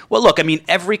tales. Well, look, I mean,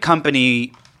 every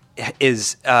company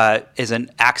is an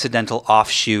accidental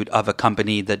offshoot of a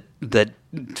company that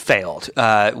failed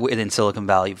within Silicon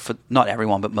Valley. For not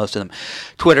everyone, but most of them.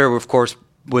 Twitter, of course,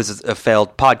 was a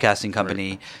failed podcasting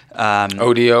company.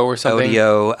 Odeo or something?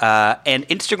 Odeo. And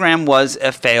Instagram was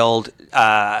a failed,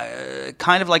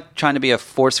 kind of like trying to be a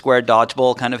Foursquare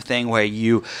dodgeball kind of thing, where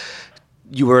you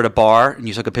were at a bar and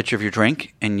you took a picture of your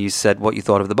drink and you said what you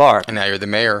thought of the bar. And now you're the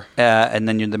mayor. And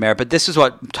then you're the mayor. But this is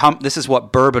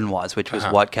what Bourbon was, which was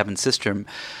what Kevin Systrom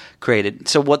created.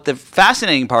 So what the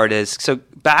fascinating part is, so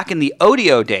back in the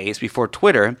Odeo days before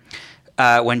Twitter,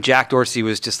 when Jack Dorsey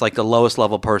was just like the lowest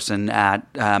level person at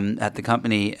the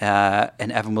company,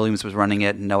 and Evan Williams was running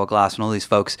it, and Noah Glass and all these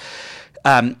folks,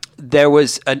 there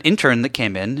was an intern that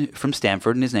came in from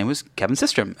Stanford, and his name was Kevin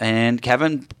Systrom. And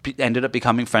Kevin ended up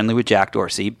becoming friendly with Jack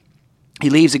Dorsey. He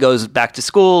leaves, he goes back to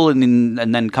school, and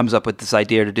then comes up with this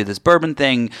idea to do this bourbon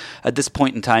thing. At this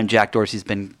point in time, Jack Dorsey's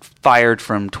been fired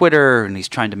from Twitter, and he's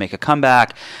trying to make a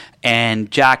comeback. And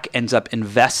Jack ends up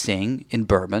investing in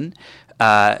bourbon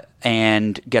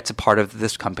and gets a part of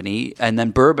this company. And then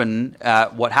bourbon,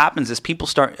 what happens is people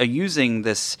start using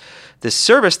this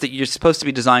service that you're supposed to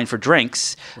be designed for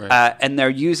drinks, right. And they're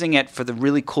using it for the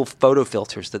really cool photo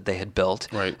filters that they had built.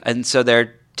 Right. And so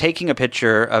they're taking a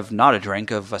picture of not a drink,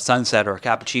 of a sunset or a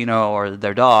cappuccino or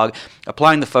their dog,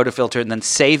 applying the photo filter, and then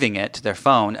saving it to their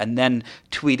phone, and then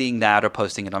tweeting that or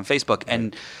posting it on Facebook.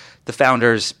 And the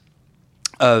founders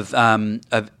of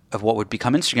what would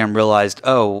become Instagram realized,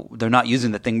 oh, they're not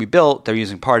using the thing we built; they're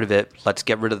using part of it. Let's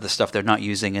get rid of the stuff they're not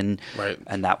using, and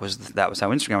that was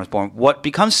how Instagram was born. What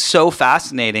becomes so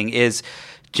fascinating is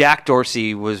Jack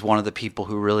Dorsey was one of the people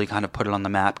who really kind of put it on the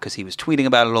map because he was tweeting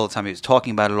about it all the time. He was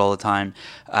talking about it all the time.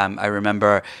 I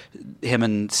remember him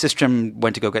and Systrom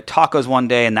went to go get tacos one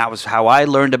day, and that was how I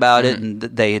learned about it. And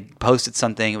they had posted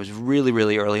something. It was really,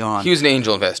 really early on. He was an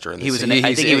angel investor in this.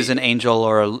 I think he was an angel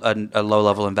or a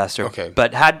low-level investor,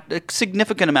 but had a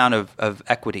significant amount of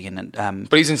equity in it.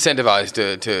 But he's incentivized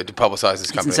to publicize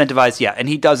this company. He's incentivized, yeah, and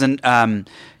he doesn't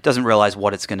realize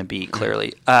what it's going to be,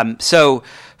 clearly. So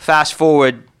fast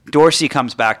forward, Dorsey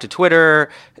comes back to Twitter.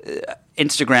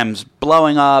 Instagram's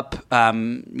blowing up.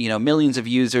 Millions of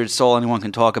users. All anyone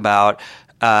can talk about,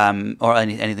 or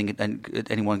anything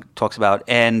anyone talks about.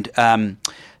 And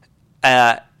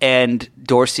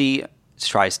Dorsey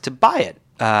tries to buy it.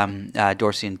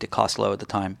 Dorsey and DeCoslo at the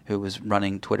time, who was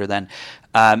running Twitter then.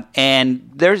 And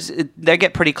they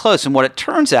get pretty close. And what it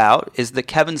turns out is that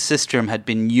Kevin Systrom had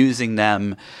been using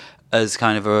them as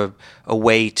kind of a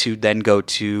way to then go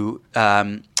to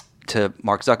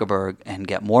Mark Zuckerberg and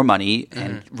get more money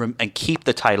and keep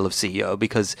the title of CEO,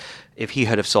 because if he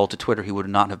had have sold to Twitter, he would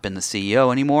not have been the CEO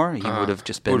anymore. He would have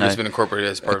just been incorporated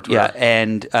as part of Twitter. Yeah,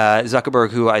 and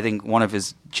Zuckerberg, who I think one of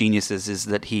his geniuses is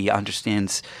that he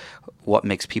understands what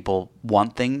makes people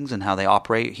want things and how they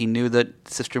operate. He knew that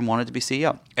Systrom wanted to be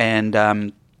CEO, and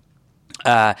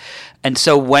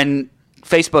so when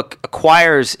Facebook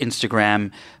acquires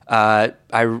Instagram, I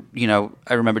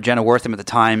remember Jenna Wortham at the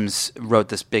Times wrote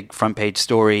this big front page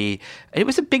story. It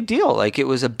was a big deal. Like, it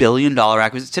was $1 billion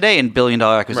acquisition. Today, in $1 billion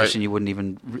acquisition, it wouldn't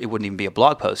even be a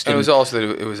blog post. And it was also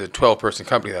that it was a 12-person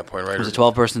company at that point, right? It was a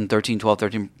 13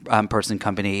 person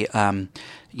company.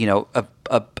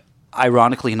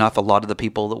 Ironically enough, a lot of the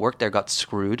people that worked there got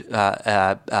screwed.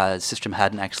 Systrom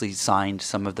hadn't actually signed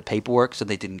some of the paperwork, so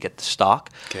they didn't get the stock.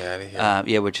 Get out of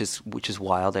here. Which is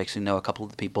wild. I actually know a couple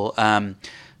of the people. Or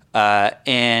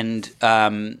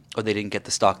they didn't get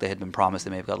the stock they had been promised.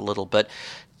 They may have got a little, but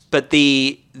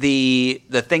the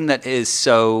thing that is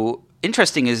so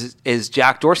interesting is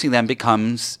Jack Dorsey then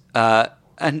becomes a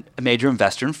major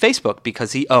investor in Facebook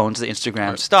because he owns the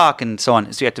Instagram stock and so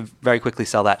on. So you have to very quickly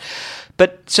sell that.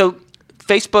 But so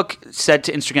Facebook said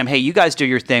to Instagram, hey, you guys do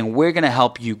your thing. We're going to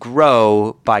help you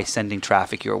grow by sending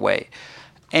traffic your way.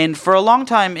 And for a long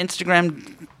time,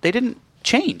 Instagram, they didn't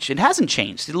change. It hasn't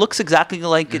changed. It looks exactly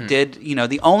like it did.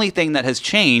 The only thing that has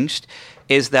changed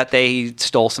is that they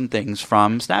stole some things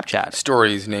from Snapchat.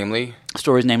 Stories, namely,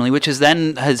 which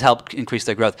has helped increase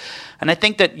their growth. And I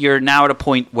think that you're now at a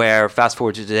point where, fast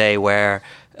forward to today, where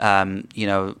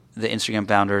the Instagram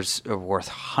founders are worth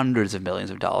hundreds of millions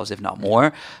of dollars, if not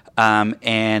more.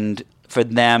 And for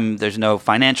them, there's no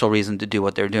financial reason to do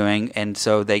what they're doing. And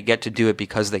so they get to do it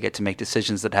because they get to make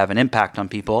decisions that have an impact on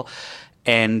people.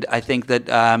 And I think that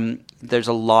there's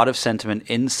a lot of sentiment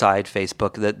inside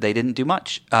Facebook that they didn't do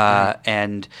much.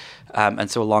 And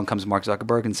so along comes Mark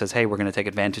Zuckerberg and says, hey, we're going to take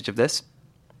advantage of this.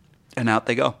 And out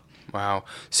they go. Wow.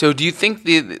 So do you think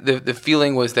the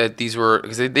feeling was that these were,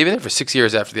 because they've been there for 6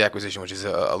 years after the acquisition, which is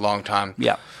a long time.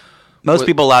 Yeah. Most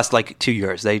people last like 2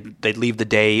 years. They'd leave the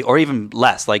day, or even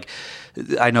less. Like,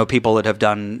 I know people that have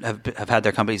had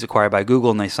their companies acquired by Google,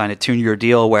 and they sign a 2-year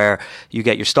deal where you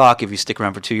get your stock if you stick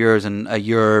around for 2 years, and a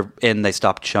year in they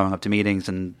stop showing up to meetings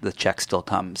and the checks still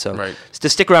come. So to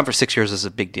stick around for 6 years is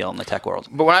a big deal in the tech world.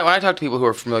 But when I talk to people who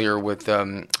are familiar with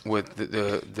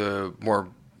the more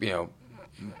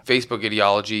Facebook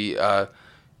ideology, I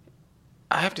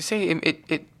have to say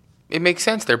it makes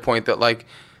sense, their point that, like,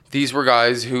 these were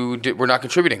guys who were not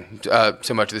contributing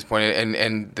so much at this point,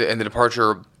 and the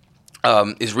departure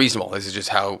is reasonable. This is just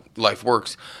how life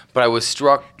works. But I was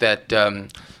struck that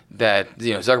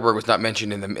Zuckerberg was not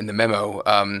mentioned in the memo.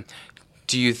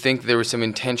 Do you think there was some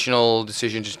intentional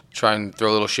decision to try and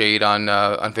throw a little shade on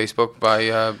Facebook by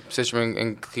Systrom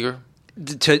and Clear?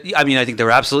 I think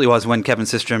there absolutely was when Kevin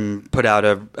Systrom put out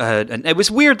and it was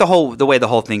weird the way the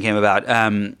whole thing came about.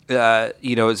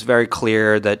 It's very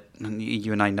clear that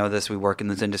you and I know this. We work in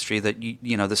this industry that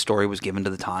the story was given to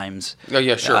the Times. Oh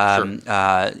yeah, sure.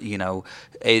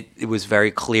 It was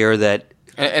very clear that.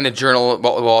 And a journal,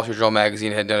 Wall Street Journal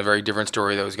magazine, had done a very different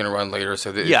story that was going to run later.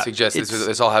 So it suggests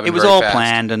this all happened. It was very all fast.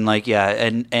 planned and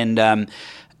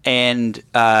And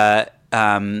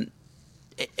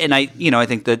I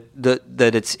think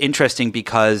that it's interesting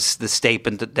because the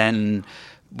statement that then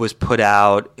was put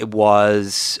out, it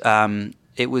was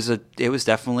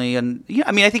definitely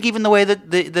I think even the way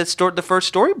that the first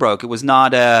story broke, it was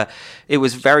not it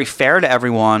was very fair to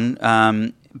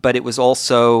everyone, but it was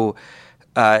also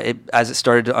as it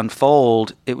started to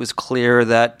unfold, it was clear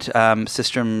that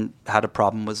Systrom had a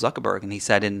problem with Zuckerberg, and he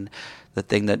said in the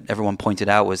thing that everyone pointed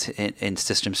out was in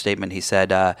Systrom's statement, he said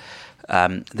that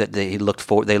they look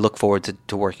forward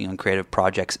to working on creative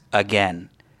projects again,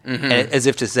 as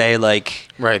if to say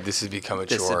right, this has become a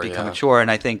chore. A chore, and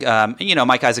I think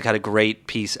Mike Isaac had a great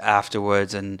piece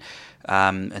afterwards, and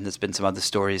there's been some other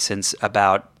stories since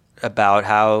about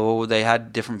how they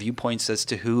had different viewpoints as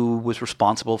to who was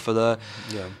responsible for the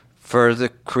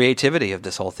creativity of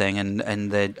this whole thing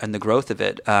and the growth of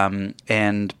it,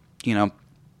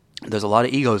 there's a lot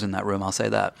of egos in that room. I'll say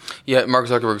that. Yeah, Mark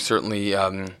Zuckerberg certainly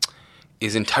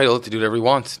is entitled to do whatever he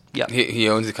wants. Yeah, he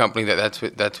owns a company that's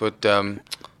what the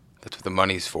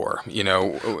money's for.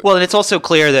 Well, and it's also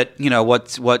clear that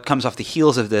what comes off the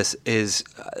heels of this is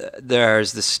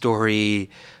there's the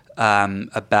story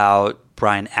about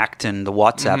Brian Acton, the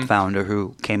WhatsApp founder,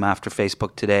 who came after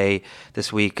Facebook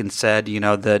this week and said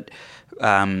that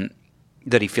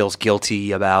he feels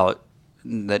guilty about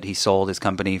that he sold his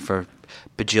company for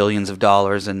bajillions of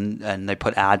dollars and they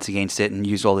put ads against it and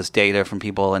used all this data from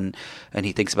people and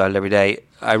he thinks about it every day.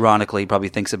 Ironically, he probably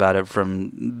thinks about it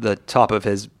from the top of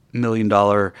his $1 million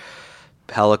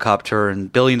helicopter and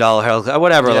 $1 billion helicopter,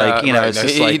 whatever. Right. It's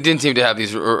just he didn't seem to have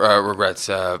these regrets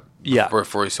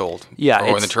before he sold. Yeah,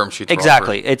 or when the term sheets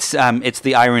exactly. It's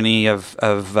the irony of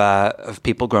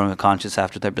people growing a conscience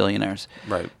after they're billionaires.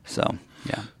 Right. So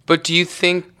yeah. But do you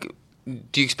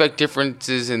expect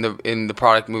differences in the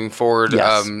product moving forward?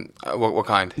 Yes. What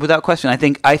kind? Without question. I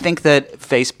think that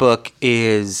Facebook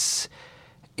is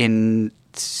in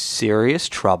serious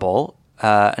trouble,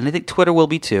 and I think Twitter will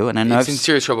be too. And I know it's in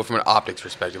serious trouble from an optics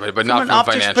perspective, but not from a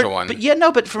financial one.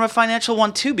 But from a financial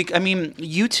one too.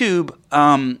 YouTube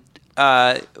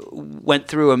went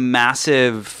through a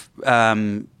massive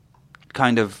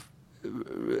kind of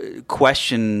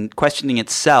questioning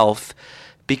itself,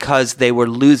 because they were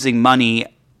losing money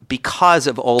because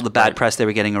of all the bad press they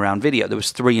were getting around video. There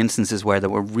was 3 instances where there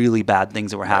were really bad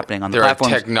things that were happening on the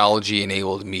platforms. They're a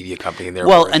technology-enabled media company.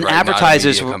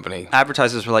 Advertisers were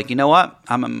like, you know what,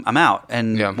 I'm out.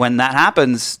 And when that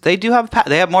happens, they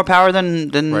have more power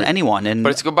than anyone. And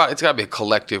but it's got to be a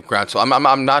collective groundswell.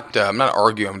 I'm not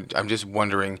arguing. I'm just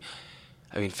wondering.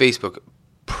 I mean, Facebook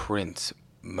prints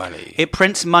money. It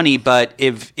prints money, but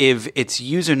if its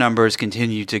user numbers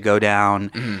continue to go down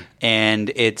and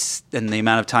the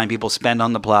amount of time people spend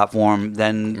on the platform,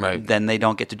 then they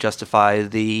don't get to justify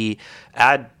the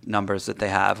ad numbers that they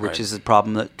have, which is a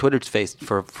problem that Twitter's faced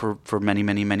for many,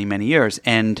 many, many, many years.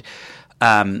 And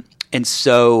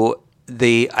so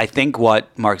I think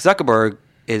what Mark Zuckerberg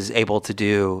is able to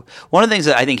do, one of the things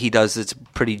that I think he does that's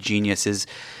pretty genius is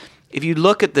if you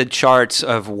look at the charts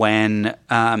of when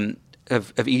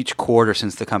of each quarter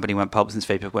since the company went public, since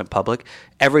Facebook went public,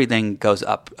 everything goes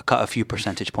up a few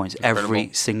percentage points every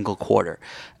single quarter.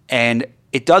 And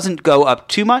it doesn't go up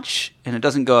too much and it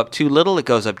doesn't go up too little. It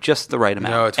goes up just the right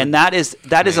amount. And that is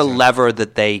a lever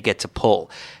that they get to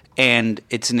pull. And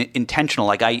it's an intentional.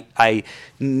 Like I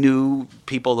knew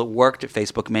people that worked at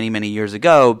Facebook many, many years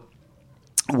ago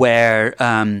where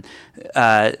and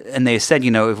they said,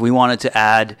 if we wanted to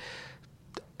add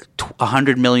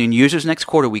 100 million users next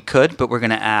quarter, we could, but we're going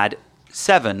to add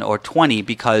 7 or 20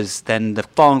 because then the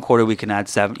following quarter we can add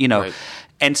 7. Right.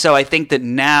 And so I think that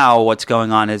now what's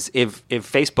going on is if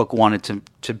Facebook wanted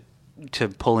to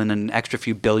pull in an extra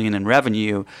few billion in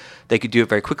revenue, they could do it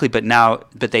very quickly. But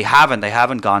they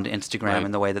haven't gone to Instagram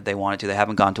in the way that they wanted to. They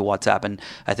haven't gone to WhatsApp, and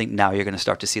I think now you're going to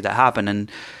start to see that happen.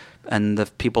 And the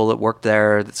people that worked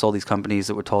there that sold these companies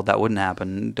that were told that wouldn't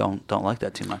happen don't like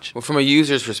that too much. Well, from a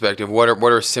user's perspective, what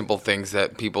are simple things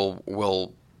that people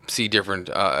will see different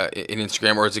in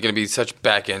Instagram, or is it going to be such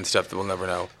back-end stuff that we'll never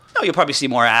know? No, you'll probably see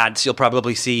more ads. You'll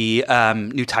probably see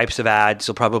new types of ads.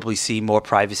 You'll probably see more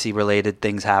privacy-related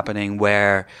things happening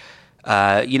where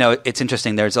It's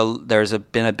interesting. There's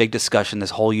been a big discussion this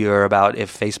whole year about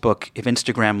if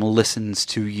Instagram listens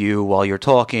to you while you're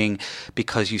talking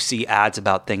because you see ads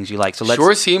about things you like. So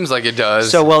sure seems like it does.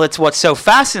 So it's what's so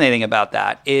fascinating about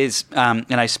that is, and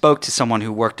I spoke to someone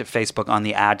who worked at Facebook on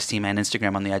the ads team and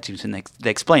Instagram on the ads team, and they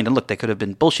explained, and look, they could have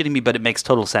been bullshitting me, but it makes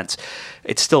total sense.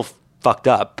 It's still fucked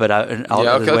up, but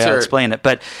I'll explain it.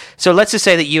 But so let's just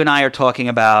say that you and I are talking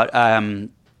about.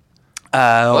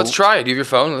 Let's try it. Do you have your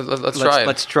phone? Let's try it.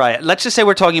 Let's try it. Let's just say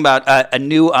we're talking about a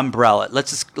new umbrella.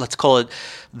 Let's call it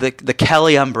the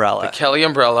Kelly umbrella. The Kelly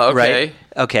umbrella. Okay. Right?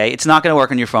 Okay. It's not going to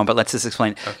work on your phone, but let's just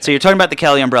explain. Okay. So you're talking about the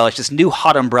Kelly umbrella. It's this new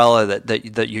hot umbrella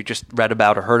that you just read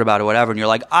about or heard about or whatever, and you're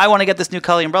like, I want to get this new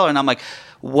Kelly umbrella, and I'm like,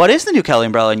 what is the new Kelly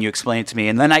umbrella? And you explain it to me,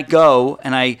 and then I go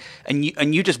and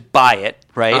you just buy it,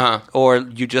 right? Uh-huh. Or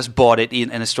you just bought it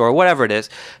in a store, whatever it is,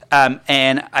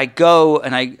 and I go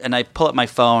and I pull up my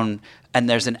phone. And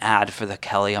there's an ad for the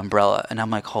Kelly umbrella. And I'm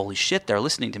like, holy shit, they're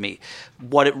listening to me.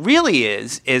 What it really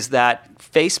is that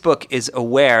Facebook is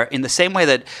aware in the same way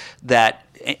that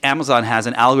Amazon has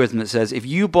an algorithm that says, if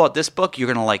you bought this book, you're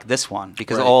going to like this one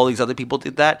because all these other people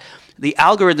did that. The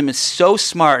algorithm is so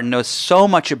smart and knows so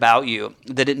much about you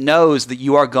that it knows that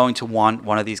you are going to want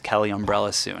one of these Kelly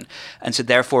umbrellas soon. And so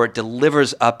therefore it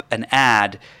delivers up an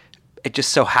ad. It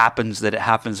just so happens that it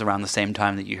happens around the same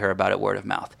time that you hear about it word of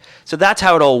mouth. So that's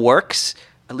how it all works.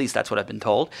 At least that's what I've been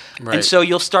told. Right. And so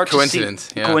you'll start to see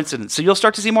coincidence. So you'll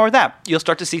start to see more of that. You'll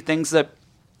start to see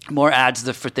more ads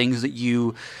for things that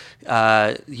you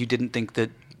didn't think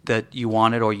that you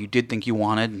wanted, or you did think you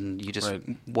wanted, and you just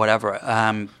whatever.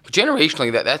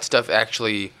 Generationally, that stuff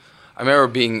actually. I remember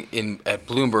being at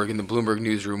Bloomberg in the Bloomberg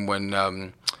newsroom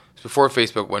when before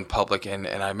Facebook went public, and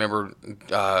I remember.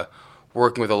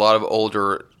 Working with a lot of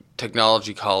older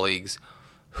technology colleagues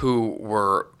who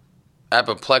were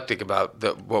apoplectic about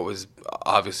what was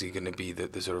obviously going to be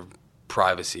the sort of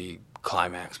privacy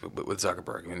climax with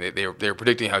Zuckerberg. I mean, they were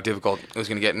predicting how difficult it was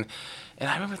going to get. And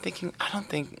I remember thinking, I don't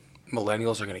think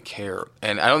millennials are going to care.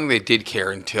 And I don't think they did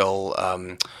care until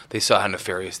they saw how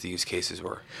nefarious the use cases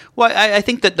were. Well, I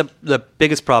think that the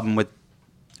biggest problem with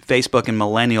Facebook and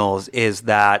millennials is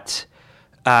that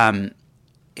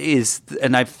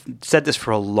and I've said this for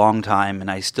a long time,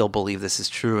 and I still believe this is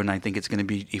true, and I think it's going to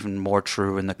be even more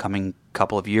true in the coming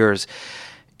couple of years,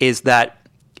 is that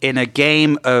in a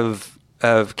game of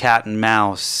cat and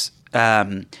mouse,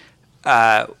 the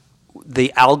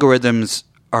algorithms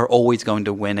are always going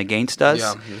to win against us.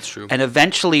 Yeah, that's true. And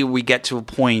eventually we get to a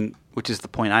point, which is the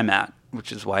point I'm at,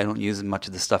 which is why I don't use much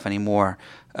of this stuff anymore,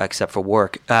 except for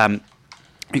work.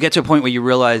 You get to a point where you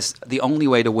realize the only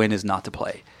way to win is not to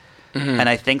play. Mm-hmm. And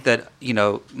I think that,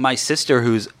 my sister,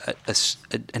 who's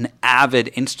an avid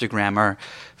Instagrammer,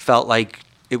 felt like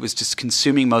it was just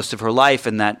consuming most of her life,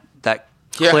 and that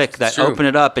click, that open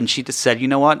it up, and she just said, you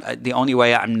know what, the only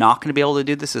way I'm not going to be able to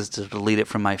do this is to delete it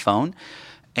from my phone.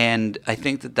 And I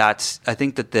think that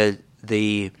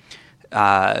the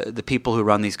people who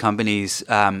run these companies,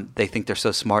 they think they're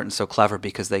so smart and so clever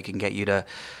because they can get you to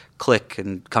click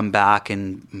and come back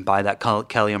and buy that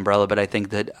Kelly umbrella. But I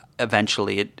think that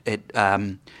eventually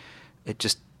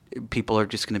people are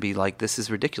just going to be like, this is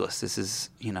ridiculous. This is,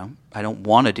 I don't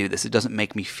want to do this. It doesn't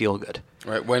make me feel good.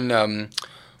 Right.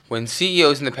 When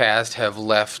CEOs in the past have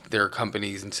left their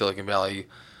companies in Silicon Valley,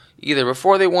 either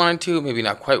before they wanted to, maybe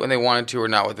not quite when they wanted to, or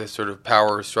not with the sort of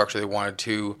power structure they wanted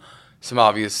to, some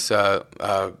obvious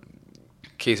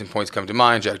case in points come to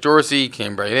mind. Jack Dorsey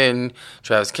came right in.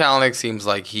 Travis Kalanick seems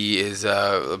like he is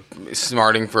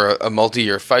smarting for a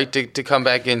multi-year fight to come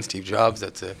back in. Steve Jobs,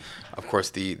 that's of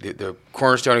course the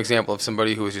cornerstone example of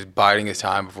somebody who was just biding his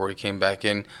time before he came back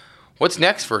in. What's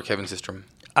next for Kevin Systrom?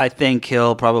 I think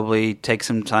he'll probably take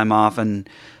some time off and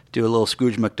do a little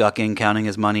Scrooge McDucking, counting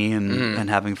his money and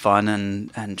having fun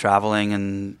and traveling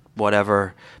and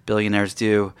whatever billionaires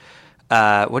do.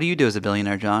 What do you do as a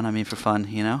billionaire, John? I mean, for fun,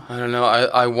 I don't know.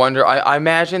 I wonder. I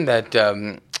imagine that.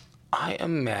 I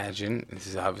imagine, this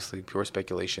is obviously pure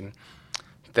speculation,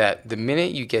 that the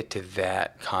minute you get to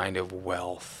that kind of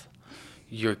wealth,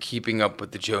 you're keeping up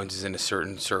with the Joneses in a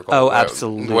certain circle. Oh,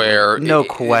 absolutely. Where no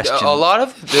question. A lot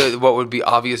of what would be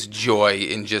obvious joy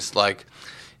in just like,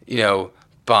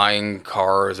 buying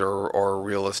cars or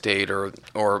real estate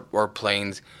or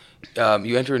planes.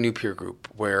 You enter a new peer group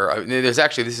where there's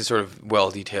actually, this is sort of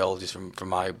well detailed just from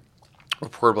my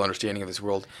reportable understanding of this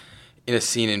world, in a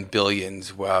scene in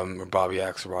Billions where Bobby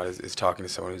Axelrod is talking to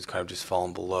someone who's kind of just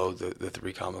fallen below the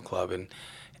Three Comma Club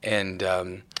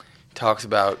and talks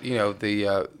about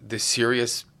the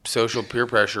serious social peer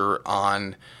pressure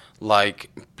on like,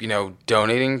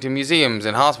 donating to museums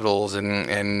and hospitals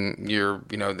and your,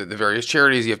 the various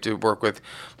charities you have to work with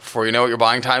before you know it, you're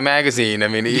buying Time magazine. I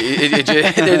mean,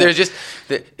 there's just,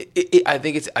 I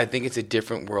think it's a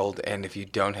different world, and if you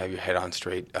don't have your head on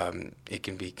straight, it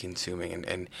can be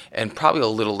consuming and probably a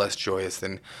little less joyous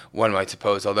than one might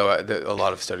suppose. Although a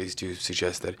lot of studies do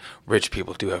suggest that rich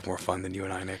people do have more fun than you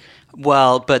and I, Nick.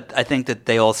 Well, but I think that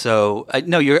they also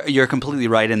no, you're completely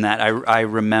right in that. I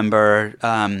remember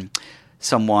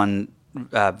someone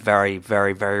very,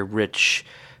 very, very rich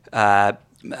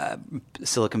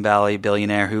Silicon Valley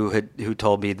billionaire who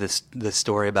told me this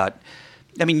story about.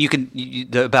 I mean,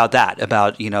 about that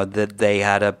they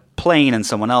had a plane and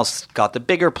someone else got the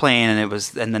bigger plane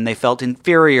and then they felt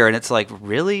inferior, and it's like,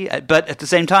 really? But at the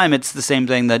same time, it's the same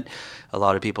thing that a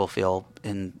lot of people feel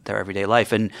in their everyday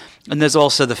life, and there's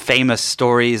also the famous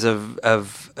stories of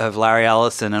Larry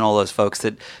Ellison and all those folks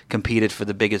that competed for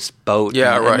the biggest boat.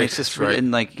 Yeah, and, right. And it's just right.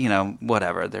 And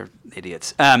whatever, they're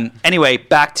idiots. Anyway,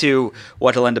 back to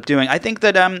what he'll end up doing. I think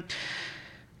that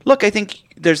look, I think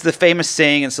there's the famous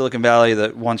saying in Silicon Valley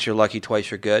that once you're lucky, twice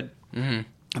you're good. Mm-hmm.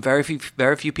 Very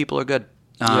few people are good.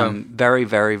 Very,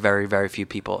 very, very, very few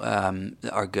people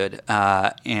are good.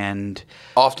 And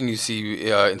often you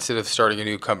see, instead of starting a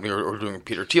new company or doing what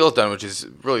Peter Thiel's done, which is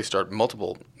really start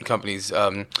multiple companies,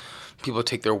 people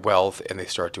take their wealth and they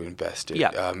start to invest it.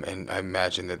 Yeah. And I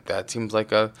imagine that seems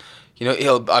like I'm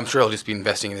sure he'll just be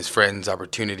investing in his friends'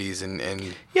 opportunities and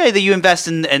yeah, that you invest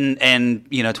in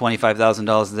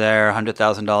 $25,000 there,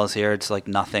 $100,000 here. It's like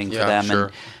nothing for them.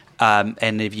 Sure.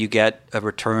 And if you get a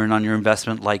return on your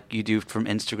investment like you do from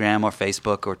Instagram or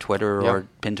Facebook or Twitter or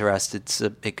Pinterest,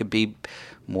 it could be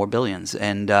more billions.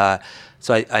 And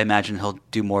so I imagine he'll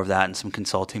do more of that and some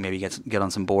consulting, maybe get on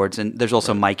some boards. And there's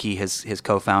also Mikey, his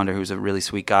co-founder, who's a really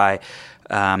sweet guy,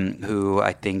 who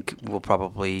I think will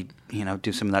probably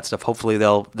do some of that stuff. Hopefully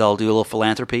they'll do a little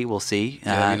philanthropy. We'll see.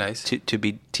 That'd be nice. To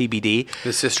be TBD.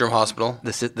 The Systrom Hospital.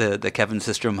 The Kevin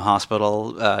Systrom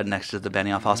Hospital next to the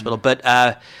Benioff Hospital, but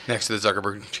next to the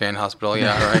Zuckerberg Chan Hospital.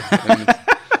 Yeah, right.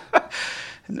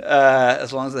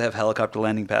 As long as they have helicopter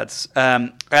landing pads.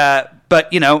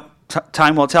 But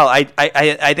time will tell.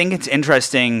 I think it's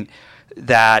interesting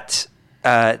that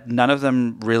none of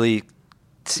them really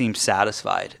seem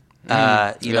sacified.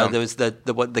 There was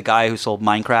the guy who sold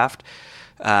Minecraft,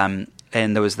 and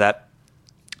there was that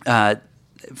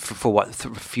for a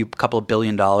couple of $1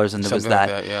 billion, and there was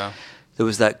that. There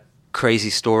was that crazy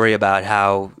story about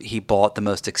how he bought the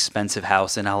most expensive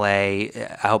house in LA,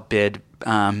 outbid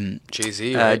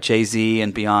Jay-Z, right? Jay-Z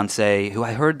and Beyonce, who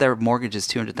I heard their mortgage is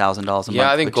 $200,000 a month.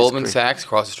 Yeah, I think Goldman Sachs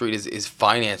across the street is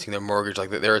financing their mortgage. Like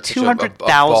they're at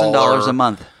 $200,000 a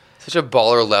month. Such a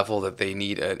baller level that they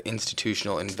need an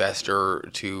institutional investor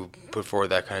to put forward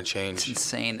that kind of change. It's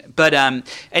insane. But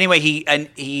anyway, he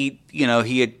had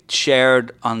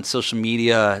shared on social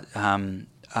media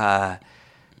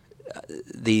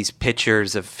these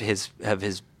pictures of his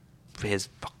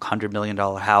 $100 million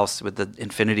house with the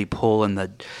infinity pool and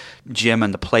the gym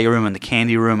and the playroom and the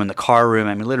candy room and the car room.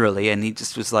 I mean, literally. And he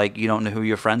just was like, you don't know who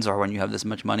your friends are when you have this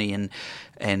much money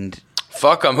and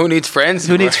fuck them. Who needs friends?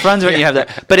 Who needs friends when you have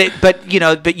that?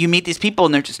 But you meet these people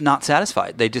and they're just not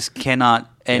satisfied. They just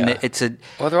cannot. And it's a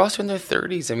they're also in their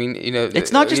 30s. I mean,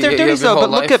 it's not just their 30s though. But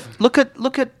look at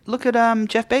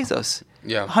Jeff Bezos.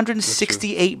 Yeah,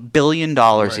 $168 billion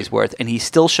he's worth, and he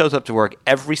still shows up to work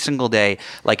every single day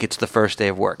like it's the first day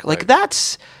of work. Like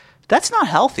that's not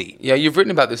healthy. Yeah, you've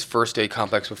written about this first day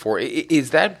complex before.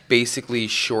 Is that basically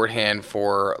shorthand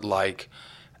for like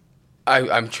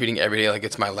I'm treating every day like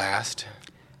it's my last?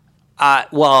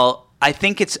 Well,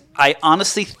 I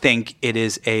honestly think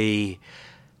it's a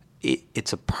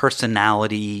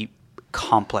personality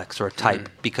complex or a type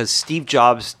because Steve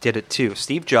Jobs did it too.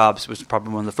 Steve Jobs was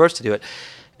probably one of the first to do it.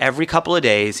 Every couple of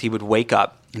days, he would wake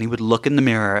up and he would look in the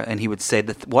mirror and he would say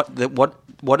that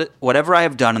whatever I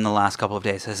have done in the last couple of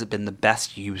days has been the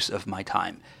best use of my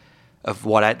time, of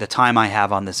the time I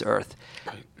have on this earth.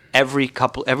 Right. Every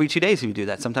 2 days he would do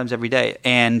that, sometimes every day.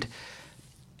 And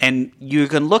you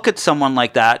can look at someone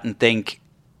like that and think,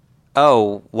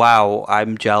 oh, wow,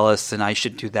 I'm jealous and I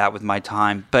should do that with my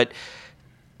time. But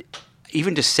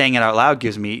even just saying it out loud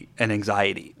gives me an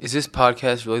anxiety. Is this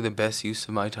podcast really the best use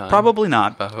of my time? Probably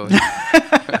not.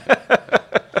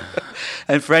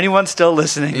 And for anyone still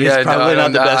listening, it's probably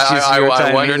not the best use of your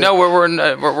time. I wonder. No,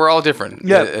 we're all different.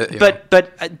 Yeah,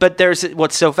 but there's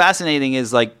what's so fascinating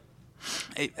is like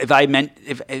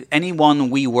if anyone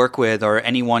we work with or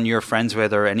anyone you're friends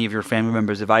with or any of your family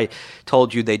members, if I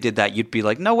told you they did that, you'd be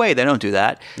like, no way, they don't do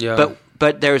that. Yeah.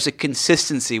 But there's a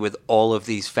consistency with all of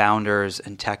these founders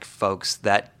and tech folks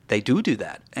that they do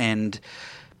that. And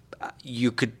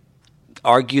you could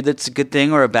argue that's a good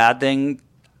thing or a bad thing.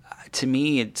 To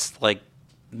me, it's like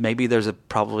maybe there's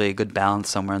probably a good balance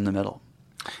somewhere in the middle.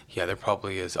 Yeah, there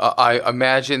probably is. I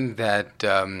imagine that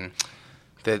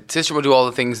that Sister will do all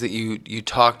the things that you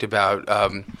talked about.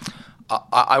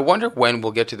 I wonder when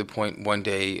we'll get to the point one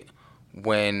day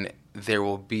when there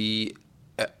will be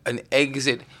an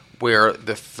exit where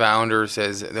the founder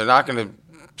says they're not going to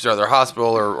start their hospital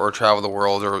or travel the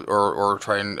world or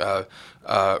try and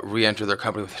re-enter their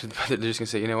company. They're just going to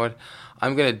say, you know what?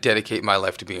 I'm going to dedicate my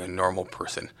life to being a normal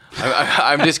person.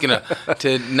 I'm just going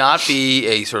to not be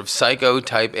a sort of psycho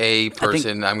type A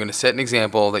person. I'm going to set an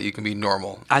example that you can be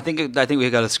normal. I think we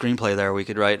got a screenplay there. We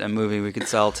could write a movie we could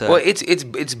sell to. Well, it's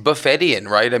Buffettian,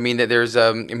 right? I mean, there's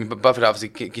Buffett obviously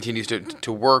continues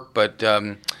to work, but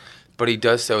he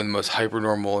does so in the most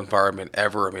hyper-normal environment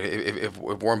ever. I mean, if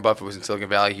Warren Buffett was in Silicon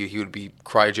Valley, he would be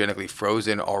cryogenically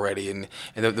frozen already, and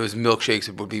those milkshakes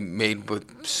would be made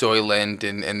with Soylent,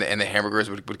 and the hamburgers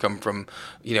would come from,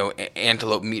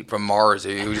 antelope meat from Mars.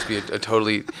 It would just be a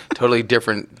totally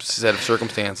different set of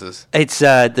circumstances. It's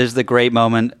there's the great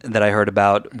moment that I heard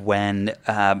about when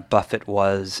Buffett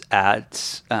was at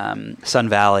Sun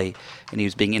Valley, and he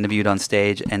was being interviewed on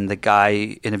stage, and the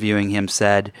guy interviewing him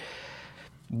said,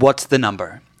 "What's the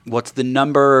number? What's the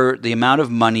number, the amount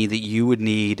of money that you would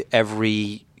need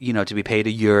every, to be paid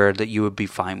a year that you would be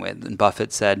fine with?" And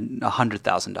Buffett said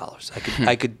 $100,000.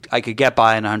 I could get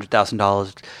by on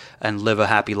 $100,000 and live a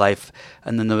happy life.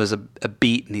 And then there was a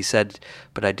beat, and he said,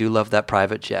 "But I do love that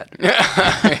private jet."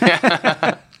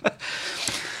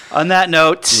 On that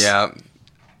note, yeah,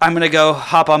 I'm going to go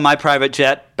hop on my private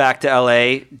jet back to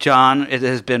LA. John, it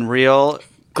has been real.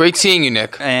 Great seeing you,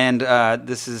 Nick. And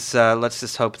this is, let's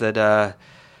just hope that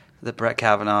Brett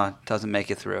Kavanaugh doesn't make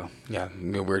it through. Yeah,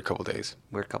 a weird couple of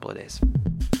days.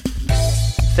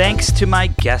 Thanks to my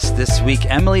guest this week,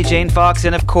 Emily Jane Fox,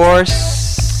 and of course...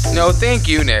 No, thank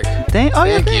you, Nick. Thanks,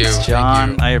 John.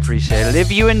 Thank you. I appreciate it.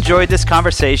 If you enjoyed this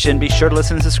conversation, be sure to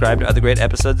listen and subscribe to other great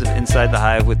episodes of Inside the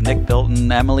Hive with Nick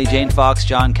Bilton, Emily Jane Fox,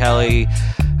 John Kelly,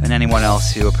 and anyone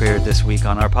else who appeared this week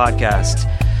on our podcast.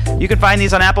 You can find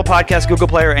these on Apple Podcasts, Google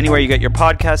Play, or anywhere you get your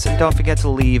podcasts. And don't forget to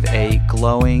leave a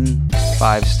glowing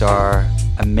 5-star,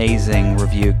 amazing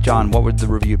review. John, what would the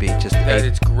review be? That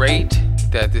it's great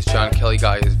that this John Kelly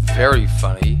guy is very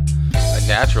funny, a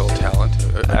natural talent,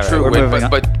 a true wit,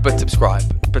 but subscribe.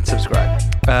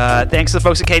 Thanks to the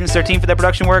folks at Cadence 13 for their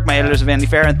production work, my editors of Vanity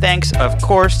Fair, and thanks, of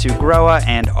course, to Groa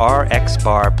and RX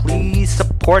Bar. Please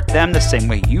support them the same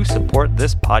way you support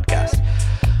this podcast.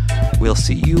 We'll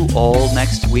see you all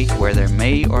next week, where there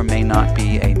may or may not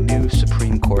be a new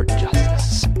Supreme Court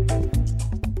justice.